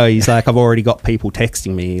already. No, he's like, I've already got people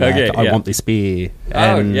texting me. Like, I want this beer.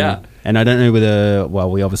 And, and I don't know whether,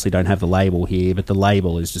 well, we obviously don't have the label here, but the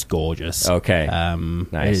label is just gorgeous. Okay.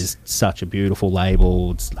 Nice. It is such a beautiful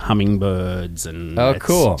label. It's hummingbirds, and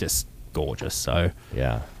it's just gorgeous. So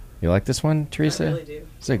yeah. You like this one, Teresa? I really do.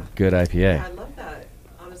 It's a good IPA. Yeah, I love that.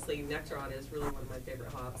 Honestly, Nectaron is really one of my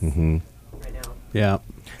favorite hops right now. Yeah.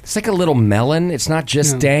 It's like a little melon. It's not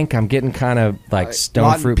just dank. I'm getting kind of like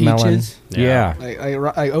stone fruit peaches. melon. Yeah.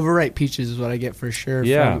 Like overripe peaches is what I get for sure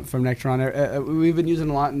from Nectaron. We've been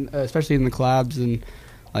using a lot, especially in the collabs, and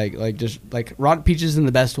like just like rotten peaches in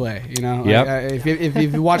the best way, you know. Yep.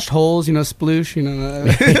 If you watched Holes, you know, Sploosh, you know.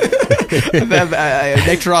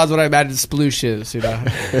 Nectaron's what I imagine Sploosh is, you know.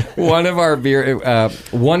 One of our beer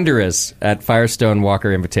Wondrous at Firestone Walker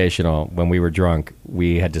Invitational, when we were drunk,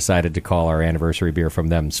 we had decided to call our anniversary beer from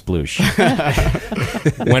them Sploosh.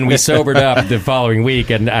 When we sobered up the following week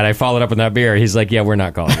and I followed up with that beer, he's like, yeah, we're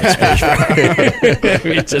not calling it Sploosh.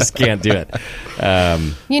 We just can't do it.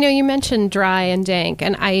 You mentioned dry and dank,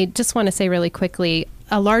 and I just want to say really quickly,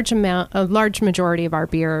 a large majority of our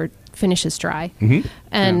beer finishes dry,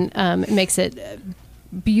 and it makes it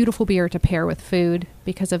beautiful beer to pair with food.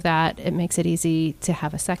 Because of that, it makes it easy to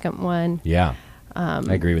have a second one. Yeah, I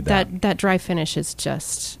agree with that. That dry finish is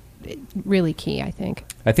just really key, I think.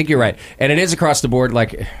 I think you're right, and it is across the board.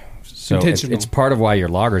 So it's part of why your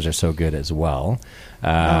lagers are so good as well.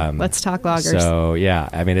 Let's talk lagers. So yeah,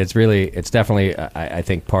 I mean, it's definitely I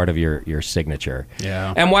think part of your signature.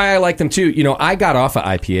 Yeah, and why I like them too. I got off of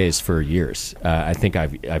IPAs for years. I think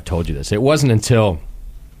I've told you this. It wasn't until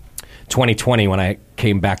 2020 when I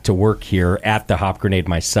came back to work here at the Hop Grenade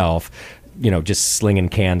myself, just slinging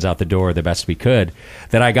cans out the door the best we could,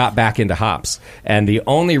 that I got back into hops. And the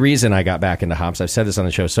only reason I got back into hops, I've said this on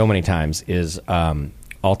the show so many times, is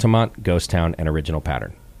Altamont, Ghost Town, and Original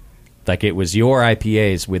Pattern. Like, it was your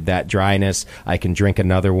IPAs with that dryness. I can drink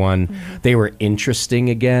another one. Mm-hmm. They were interesting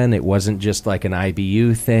again. It wasn't just like an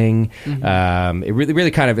IBU thing. Mm-hmm. It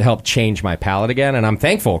really kind of helped change my palate again. And I'm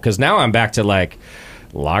thankful, because now I'm back to like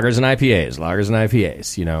lagers and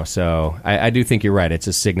IPAs, So I do think you're right. It's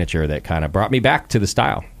a signature that kind of brought me back to the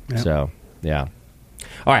style. Yep. So, yeah.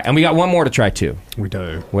 All right, and we got one more to try, too. We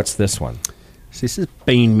do. What's this one? So this is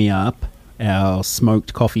Bean Me Up, our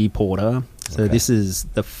smoked coffee porter. So this is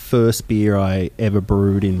the first beer I ever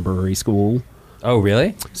brewed in brewery school. Oh,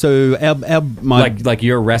 really? So my like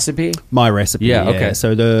your recipe? My recipe. Yeah. Okay.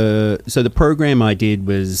 So the program I did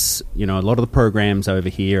was, a lot of the programs over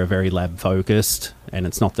here are very lab focused, and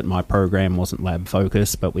it's not that my program wasn't lab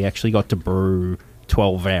focused, but we actually got to brew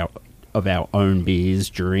 12 of our own beers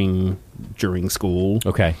during school.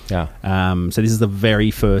 Okay. Yeah. So this is the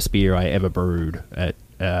very first beer I ever brewed at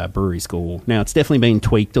brewery school. Now, it's definitely been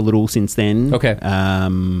tweaked a little since then. Okay.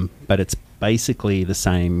 But it's basically the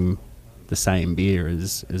same beer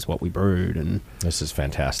as what we brewed, and this is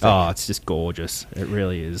fantastic. Oh, it's just gorgeous. It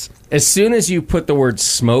really is. As soon as you put the word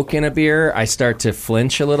smoke in a beer, I start to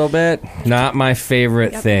flinch a little bit. Not my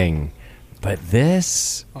favorite thing. But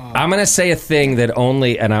this, I'm going to say a thing that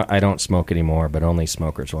only, and I don't smoke anymore, but only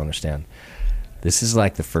smokers will understand. This is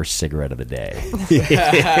like the first cigarette of the day.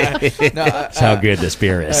 That's how good this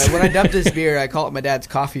beer is. When I dumped this beer, I call it my dad's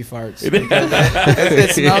coffee farts. It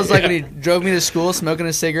smells like when he drove me to school smoking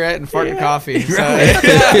a cigarette and farting coffee.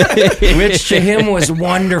 So. Which to him was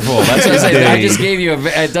wonderful. That's what I said. I just gave you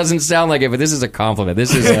it doesn't sound like it, but this is a compliment.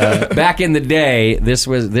 This is back in the day, this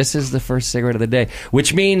is the first cigarette of the day.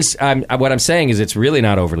 Which means, what I'm saying is it's really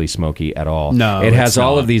not overly smoky at all. No, it has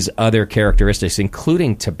all of these other characteristics,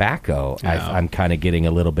 including tobacco. Yeah. I'm kind of getting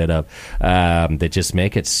a little bit of that just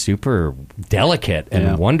make it super delicate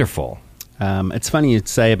and wonderful. It's funny you'd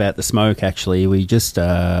say about the smoke, actually. We just,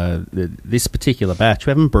 this particular batch,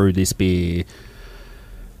 we haven't brewed this beer.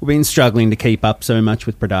 We've been struggling to keep up so much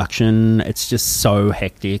with production. It's just so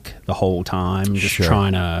hectic the whole time, just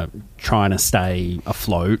trying to stay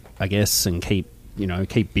afloat, I guess, and keep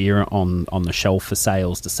beer on the shelf for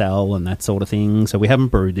sales to sell and that sort of thing. So we haven't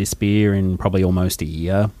brewed this beer in probably almost a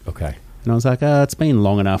year. Okay. And I was like, it's been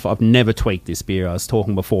long enough. I've never tweaked this beer. I was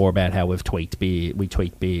talking before about how we tweak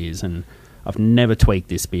beers, and I've never tweaked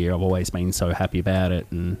this beer. I've always been so happy about it,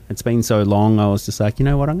 and it's been so long. I was just like, you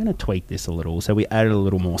know what, I'm going to tweak this a little. So we added a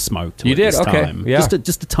little more smoke to it this time. Yeah.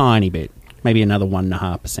 Just a tiny bit, maybe another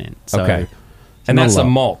 1.5%. So okay. And that's a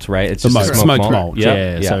malt, right? It's just a smoked malt.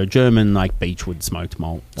 Yeah. So German, like Beechwood smoked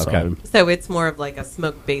malt. Okay. So it's more of like a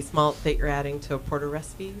smoked base malt that you're adding to a porter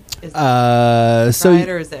recipe? Is it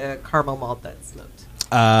or is it a caramel malt that's smoked?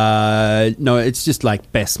 No, it's just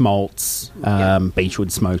like best malts,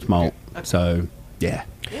 Beechwood smoked malt. Okay. So, yeah.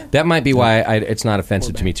 That might be why it's not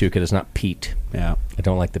offensive to me, too, because it's not peat. Yeah. I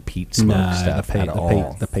don't like the peat smoke stuff at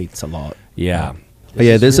all. The peat's a lot. Yeah. But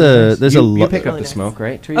yeah, there's a lot. You pick up the smoke,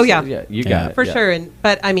 right, Teresa? Oh yeah, you got it for sure.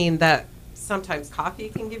 But I mean that sometimes coffee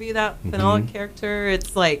can give you that phenolic character.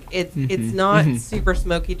 It's like it's not super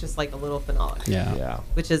smoky, just like a little phenolic. Yeah.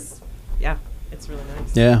 Which is it's really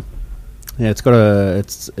nice. Yeah. It's got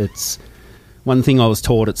it's one thing I was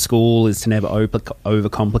taught at school is to never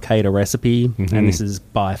overcomplicate a recipe, and this is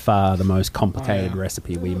by far the most complicated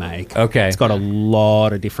recipe we make. Okay. It's got a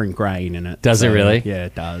lot of different grain in it. Does it really? Yeah,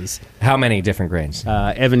 it does. How many different grains?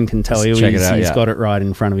 Evan can tell you. He's got it right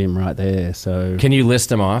in front of him right there. So can you list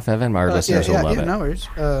them off, Evan? Our listeners will love it. No worries.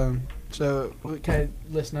 So can I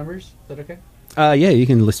list numbers? Is that okay? Yeah, you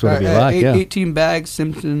can list whatever you like. 18 bags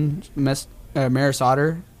Simpson Maris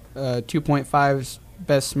Otter, 2.5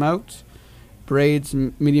 best smoked. Braids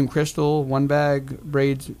medium crystal 1 bag,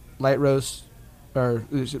 Braids light roast or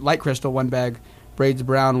light crystal 1 bag, Braids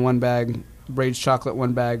brown 1 bag, Braids chocolate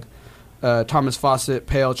 1 bag, Thomas Fawcett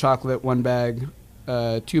pale chocolate 1 bag,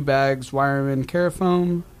 2 bags Wireman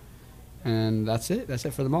Carafoam, and that's it. That's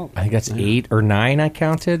it for the malt. I think that's 8 or 9 I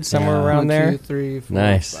counted, somewhere around 1, there. 2, 3, 4,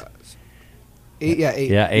 Nice. 5, 8. Yeah, 8.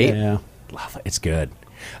 Yeah, 8. Yeah. Love it. It's good.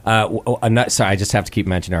 I'm not sorry. I just have to keep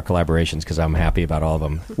mentioning our collaborations because I'm happy about all of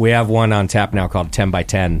them. We have one on tap now called 10 by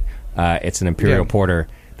 10. It's an imperial porter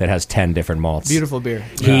that has 10 different malts. Beautiful beer.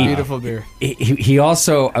 Beautiful beer. He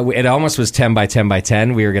also, it almost was 10 by 10 by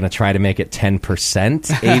 10. We were going to try to make it 10%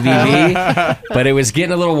 ABV, but it was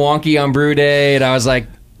getting a little wonky on brew day, and I was like,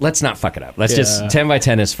 let's not fuck it up. Let's just 10 by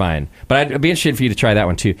 10 is fine. But I'd be interested for you to try that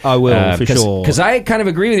one too. I will for sure. Because I kind of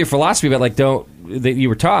agree with your philosophy, but like that you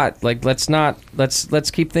were taught like let's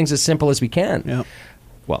keep things as simple as we can. Yep.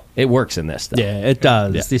 Well, it works in this, though. Yeah, it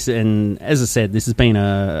does. Yeah. This, and as I said, this has been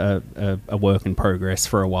a work in progress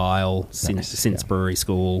for a while since brewery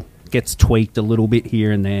school. Gets tweaked a little bit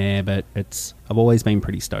here and there, but I've always been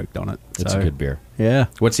pretty stoked on it. It's a good beer. Yeah.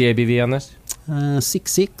 What's the ABV on this?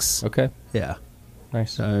 6.6. Okay, Yeah.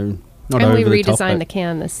 nice. So not And we over the top, redesigned but- the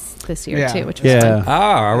can this year Yeah. too, which was Yeah. fun. Oh,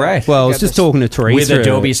 all right. Well, I was Got just this- talking to Teresa. With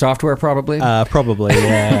Adobe software, probably. Probably,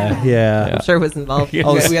 yeah. Yeah. I'm sure was involved. We I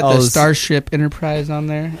was- got I the was- Starship Enterprise on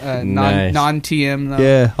there. Nice. Non-TM though.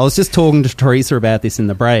 Yeah, I was just talking to Teresa about this in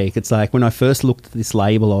the break. It's like when I first looked at this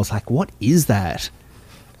label, I was like, what is that?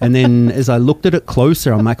 And then as I looked at it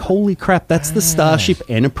closer, I'm like, holy crap, that's the Starship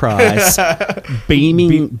Enterprise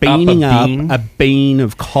beaming up bean? a bean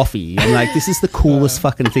of coffee. I'm like, this is the coolest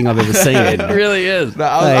fucking thing I've ever seen. It really is. No,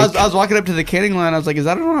 I was walking up to the canning line. I was like, "Is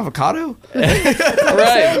that an avocado?"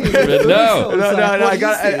 Right. But no. No.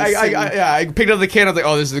 I picked up the can. I was like,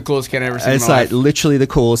 "Oh, this is the coolest can I've ever seen." It's in my like life. literally the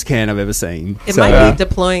coolest can I've ever seen. It So, might be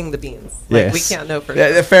deploying the beans. Like we yes. can't know for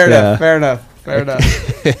Yeah, sure. fair enough. Yeah. Fair enough. Fair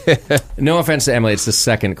enough. No offense to Emily, it's the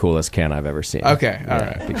second coolest can I've ever seen. Okay. All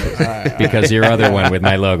right. Because your other one with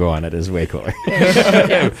my logo on it is way cooler.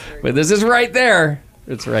 But this is right there.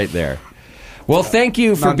 It's right there. Well, thank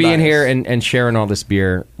you for being Non-biased. here and sharing all this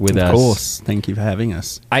beer with us. of course. Thank you for having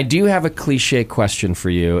us. I do have a cliche question for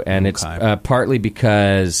you, and it's Okay. partly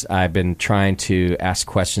because I've been trying to ask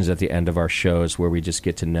questions at the end of our shows where we just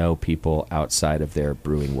get to know people outside of their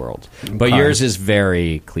brewing world. But Okay. yours is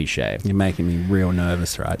very cliche. You're making me real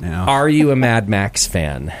nervous right now. Are you a Mad Max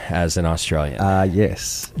fan as an Australian?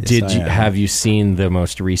 Yes. Have you seen the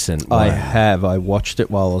most recent one? I have. I watched it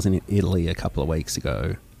while I was in Italy a couple of weeks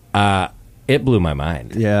ago. It blew my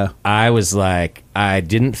mind. Yeah. I was like, I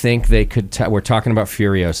didn't think they could. We're talking about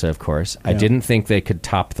Furiosa, of course. I Yeah. didn't think they could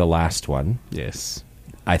top the last one. Yes.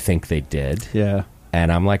 I think they did. Yeah.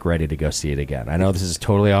 And I'm like ready to go see it again. I know this is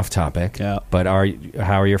totally off topic. Yeah. But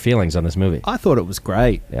how are your feelings on this movie? I thought it was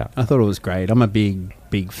great. Yeah. I thought it was great. I'm a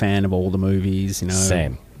big fan of all the movies, you know.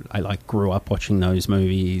 Same. I grew up watching those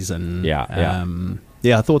movies and Yeah.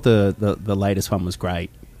 I thought the latest one was great.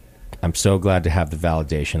 I'm so glad to have the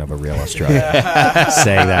validation of a real Australian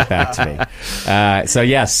saying that back to me. So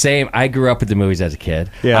yeah, same. I grew up with the movies as a kid.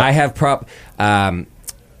 Yeah. I have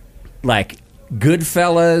like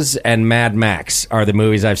Goodfellas and Mad Max are the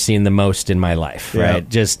movies I've seen the most in my life. Yeah. Right,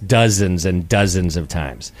 just dozens and dozens of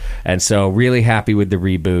times. And so really happy with the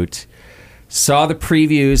reboot. Saw the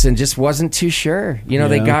previews and just wasn't too sure. You know,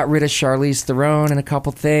 they Yeah. got rid of Charlize Theron and a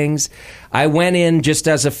couple things. I went in just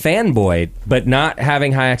as a fanboy, but not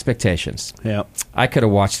having high expectations. Yeah. I could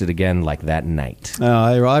have watched it again like that night.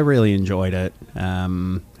 I really enjoyed it.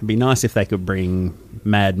 It'd be nice if they could bring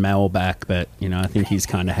Mad Mel back, but you know, I think he's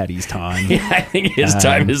kind of had his time. Yeah, I think his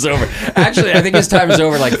time is over. Actually, I think his time is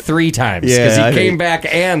over like 3 times because Yeah, he I came think- back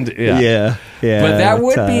and Yeah. But that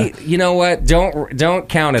would but, be, you know what? Don't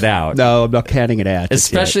count it out. No, I'm not counting it out. just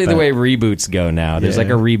Especially yet, the but- way reboots go now. There's Yeah. like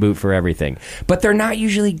a reboot for everything, but they're not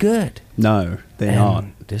usually good. No, they're And not.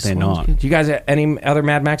 this They're one's not. good. Do you guys have any other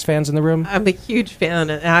Mad Max fans in the room? I'm a huge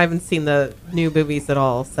fan, and I haven't seen the new movies at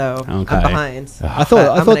all, so Okay. I'm behind. I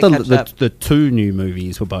thought But I'm gonna catch up. the 2 new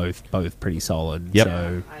movies were both pretty solid. Yep.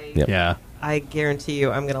 So Yep. yeah. I guarantee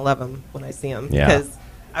you I'm going to love them when I see them. Yeah. Because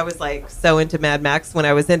I was like so into Mad Max when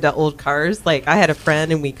I was into old cars. Like I had a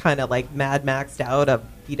friend and we kind of like Mad Maxed out a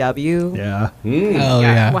VW. Yeah. Oh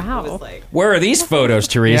yeah. It Wow. was like, Where are these photos,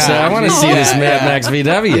 Teresa? Yeah. I want to see this Yeah, Mad yeah. Max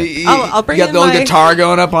VW. I'll bring You got in the old my guitar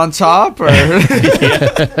going up on top, or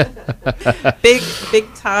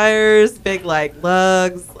big tires, big like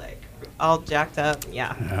lugs, like all jacked up.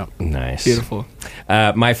 Yeah. Nice. beautiful.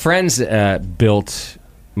 My friends built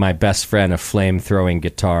my best friend a flame-throwing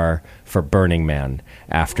guitar for Burning Man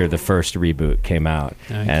after the first reboot came out,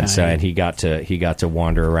 and he got to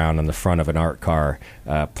wander around on the front of an art car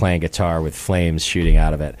playing guitar with flames shooting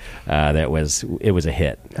out of it. It was a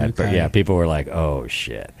hit. Okay. Yeah, people were like, "Oh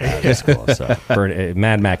shit, that's cool." So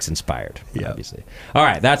Mad Max inspired, obviously. All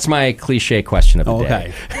right, that's my cliche question of the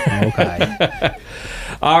day. Okay.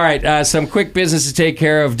 All right, some quick business to take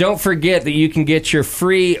care of. Don't forget that you can get your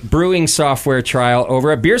free brewing software trial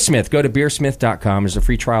over at Beersmith. Go to beersmith.com. There's a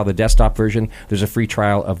free trial of the desktop version. There's a free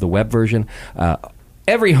trial of the web version.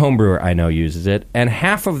 Every home brewer I know uses it, and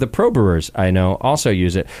half of the pro brewers I know also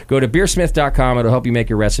use it. Go to beersmith.com. It'll help you make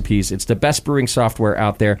your recipes. It's the best brewing software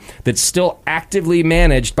out there that's still actively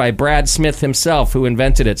managed by Brad Smith himself, who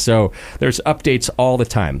invented it. So there's updates all the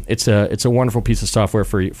time. It's a wonderful piece of software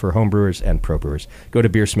for home brewers and pro brewers. Go to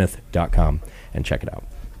beersmith.com and check it out.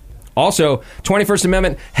 Also, 21st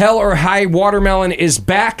Amendment, Hell or High Watermelon is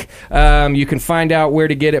back. You can find out where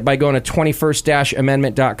to get it by going to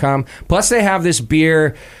 21st-amendment.com. Plus, they have this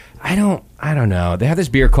beer. I don't know. They have this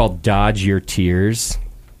beer called Dodge Your Tears.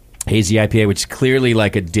 Hazy IPA, which is clearly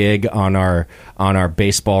like a dig on our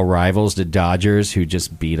baseball rivals, the Dodgers, who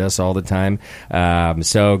just beat us all the time.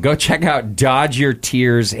 So go check out Dodge Your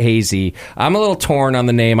Tears Hazy. I'm a little torn on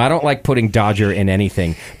the name. I don't like putting Dodger in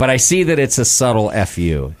anything, but I see that it's a subtle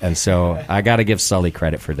FU, and so I got to give Sully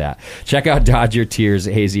credit for that. Check out Dodge Your Tears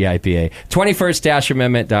Hazy IPA.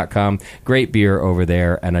 21st-amendment.com. Great beer over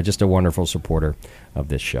there, and just a wonderful supporter of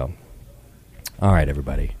this show. All right,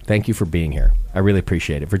 everybody. Thank you for being here. I really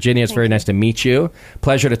appreciate it. Virginia, it's very nice to meet you.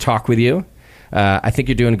 Pleasure to talk with you. I think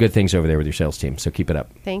you're doing good things over there with your sales team, so keep it up.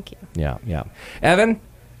 Thank you. Yeah. Evan,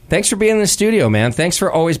 thanks for being in the studio, man. Thanks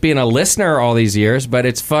for always being a listener all these years, but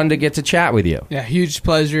it's fun to get to chat with you. Yeah, huge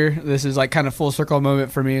pleasure. This is like kind of full circle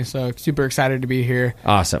moment for me, so super excited to be here.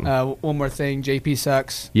 Awesome. One more thing, JP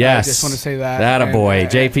sucks. Yes. I just want to say that. That a boy.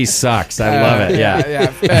 JP sucks. I love it.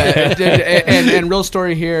 Yeah. And real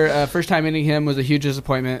story here, first time meeting him was a huge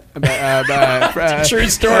disappointment. True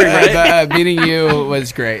story, right? Meeting you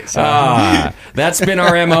was great. So. That's been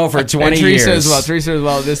our MO for 20 Teresa years. Teresa as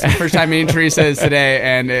well. This is the first time meeting Teresa is today,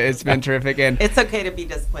 and it's been terrific. And it's okay to be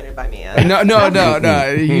disappointed by me.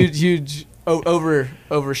 No. Huge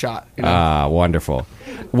overshot. You know? Wonderful.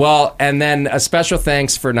 Well, and then a special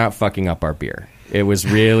thanks for not fucking up our beer. It was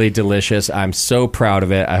really delicious. I'm so proud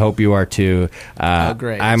of it. I hope you are too.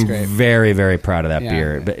 Great. I'm great. very, very proud of that Yeah.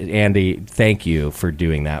 beer. But Andy, thank you for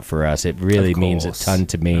doing that for us. It really means a ton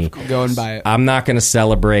to me. Go and buy it. I'm not going to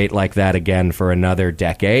celebrate like that again for another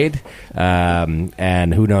decade.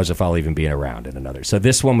 And who knows if I'll even be around in another. So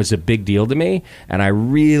this one was a big deal to me, and I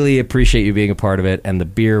really appreciate you being a part of it. And the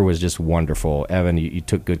beer was just wonderful. Evan, you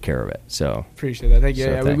took good care of it. So appreciate that. Thank you.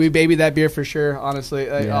 So we babied that beer for sure, honestly.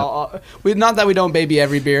 Not that we don't baby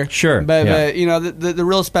every beer. Sure. But you know, the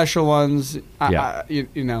real special ones,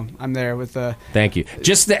 I'm there with the... Thank you.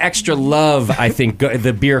 Just the extra love, I think,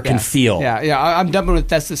 the beer can feel. Yeah. I'm dumping with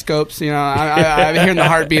stethoscopes. You know, I'm hearing the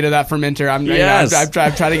heartbeat of that fermenter. I'm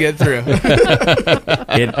trying to get through.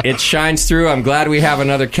 It shines through. I'm glad we have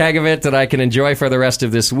another keg of it that I can enjoy for the rest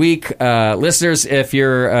of this week. Listeners, if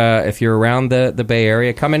you're around the Bay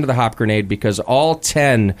Area, come into the Hop Grenade because all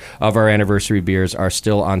 10 of our anniversary beers are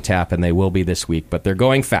still on tap, and they will be this week, but they're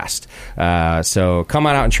going fast. So come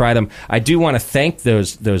on out and try them. I do want to thank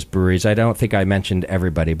those breweries. I don't think I mentioned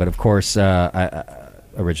everybody, but of course,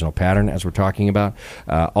 Original Pattern, as we're talking about.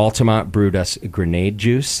 Altamont brewed us grenade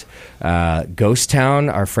juice. Ghost Town,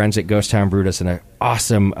 our friends at Ghost Town brewed us an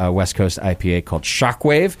awesome West Coast IPA called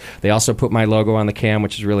Shockwave. They also put my logo on the can,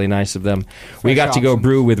 which is really nice of them. We got to go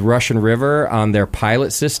brew with Russian River on their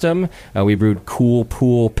pilot system. We brewed Cool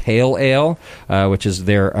Pool Pale Ale, which is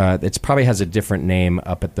their. It probably has a different name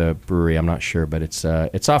up at the brewery. I'm not sure, but it's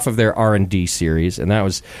off of their R&D series, and that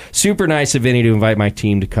was super nice of Vinny to invite my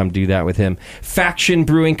team to come do that with him. Faction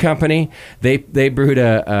Brewing Company, they brewed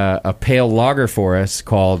a pale lager for us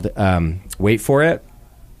called. Wait for it.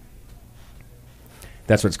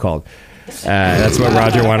 That's what it's called. That's what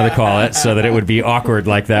Roger wanted to call it, so that it would be awkward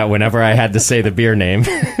like that whenever I had to say the beer name.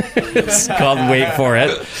 It's called Wait for It.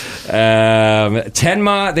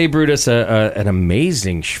 Tenma, they brewed us an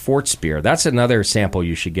amazing Schwarzbier. That's another sample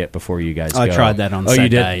you should get before you guys go. I tried that on Saturday. You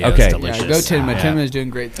did? Yeah, okay. It was delicious. Go Tenma. Tenma is doing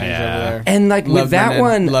great things over there. And like Love with that Brennan.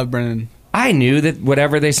 one, Love Brennan. I knew that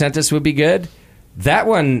whatever they sent us would be good. That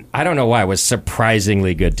one, I don't know why, was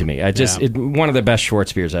surprisingly good to me. One of the best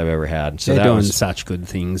Schwarzbiers I've ever had. So they're that doing was such good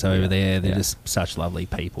things over there. They're just such lovely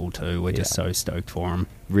people too. We're just so stoked for them.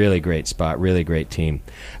 Really great spot. Really great team.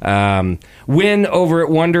 Win over at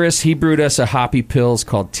Wondrous, he brewed us a hoppy pills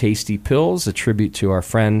called Tasty Pills, a tribute to our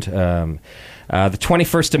friend The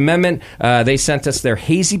 21st Amendment, they sent us their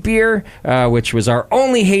hazy beer, which was our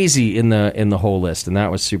only hazy in the whole list, and that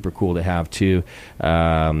was super cool to have too.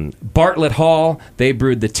 Bartlett Hall, they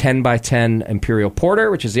brewed the 10x10 Imperial Porter,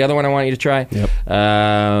 which is the other one I want you to try. Yep.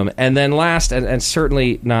 And then last, and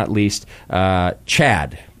certainly not least,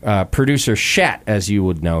 Chad. Producer Shat, as you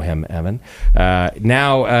would know him, Evan,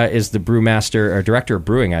 now is the brewmaster or director of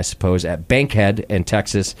brewing, I suppose, at Bankhead in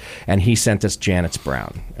Texas, and he sent us Janet's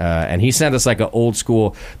Brown. And he sent us like an old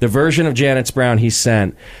school. The version of Janet's Brown he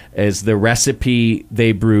sent is the recipe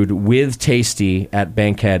they brewed with Tasty at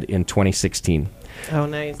Bankhead in 2016. Oh,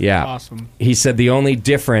 nice. Yeah. Awesome. He said the only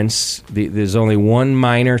difference, there's only one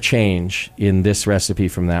minor change in this recipe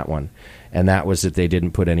from that one. And that was that they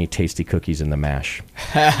didn't put any Tasty cookies in the mash.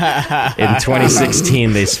 In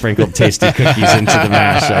 2016, they sprinkled Tasty cookies into the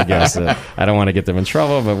mash, I guess. I don't want to get them in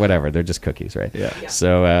trouble, but whatever. They're just cookies, right? Yeah.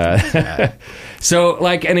 So, so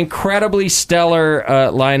like an incredibly stellar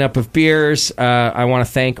lineup of beers. I want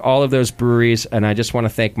to thank all of those breweries, and I just want to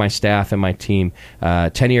thank my staff and my team.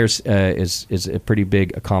 10 years is a pretty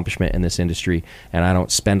big accomplishment in this industry, and I don't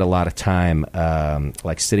spend a lot of time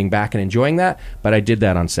like sitting back and enjoying that, but I did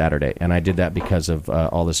that on Saturday, and I did that because of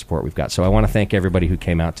all the support we've got. So I want to thank everybody who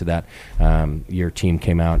came out to that. Your team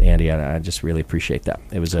came out, Andy. I just really appreciate that.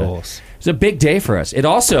 It was a big day for us. It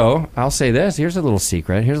also, I'll say this, here's a little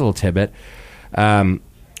secret, here's a little tidbit.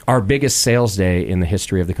 Our biggest sales day in the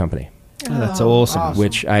history of the company. Oh, that's awesome.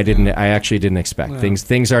 Which I actually didn't expect. Yeah.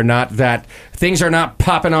 Things are not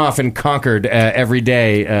popping off in Concord every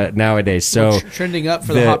day nowadays. So trending up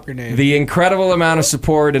for the Hop Grenade. The incredible amount of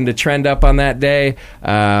support and to trend up on that day.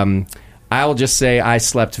 I will just say I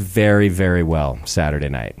slept very, very well Saturday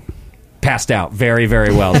night. Passed out very,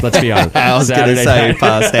 very well. Let's be honest. I was going to say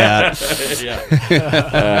passed out.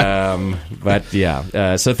 Yeah. But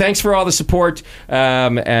yeah. So thanks for all the support,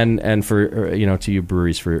 and for to you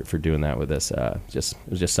breweries for doing that with us. It was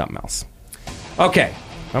just something else. Okay,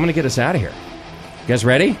 I'm going to get us out of here. You guys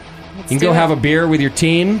ready? You can go have a beer with your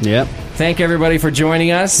team. Yep. Thank everybody for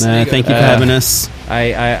joining us. Thank you for having us.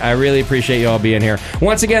 I really appreciate you all being here.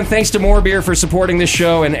 Once again, thanks to More Beer for supporting this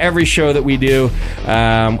show and every show that we do.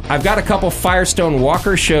 I've got a couple Firestone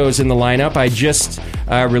Walker shows in the lineup. I just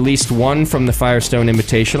released one from the Firestone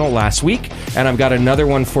Invitational last week, and I've got another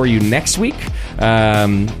one for you next week.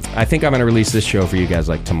 I think I'm going to release this show for you guys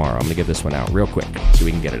like tomorrow. I'm going to get this one out real quick so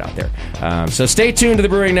we can get it out there. So stay tuned to the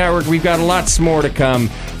Brewing Network. We've got lots more to come.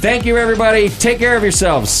 Thank you, everybody. Take care of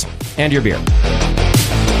yourselves and your beer.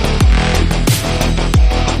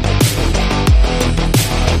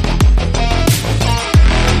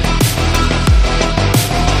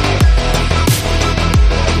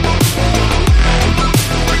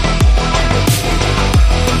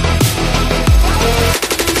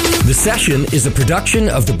 The Session is a production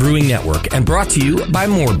of the Brewing Network and brought to you by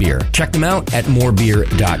More Beer. Check them out at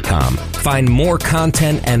morebeer.com. Find more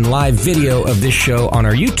content and live video of this show on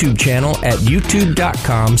our YouTube channel at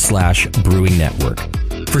youtube.com/Brewing Network.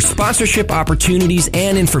 For sponsorship opportunities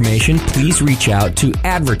and information, please reach out to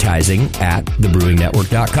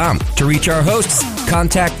advertising@thebrewingnetwork.com. To reach our hosts,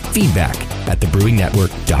 contact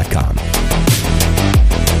feedback@thebrewingnetwork.com.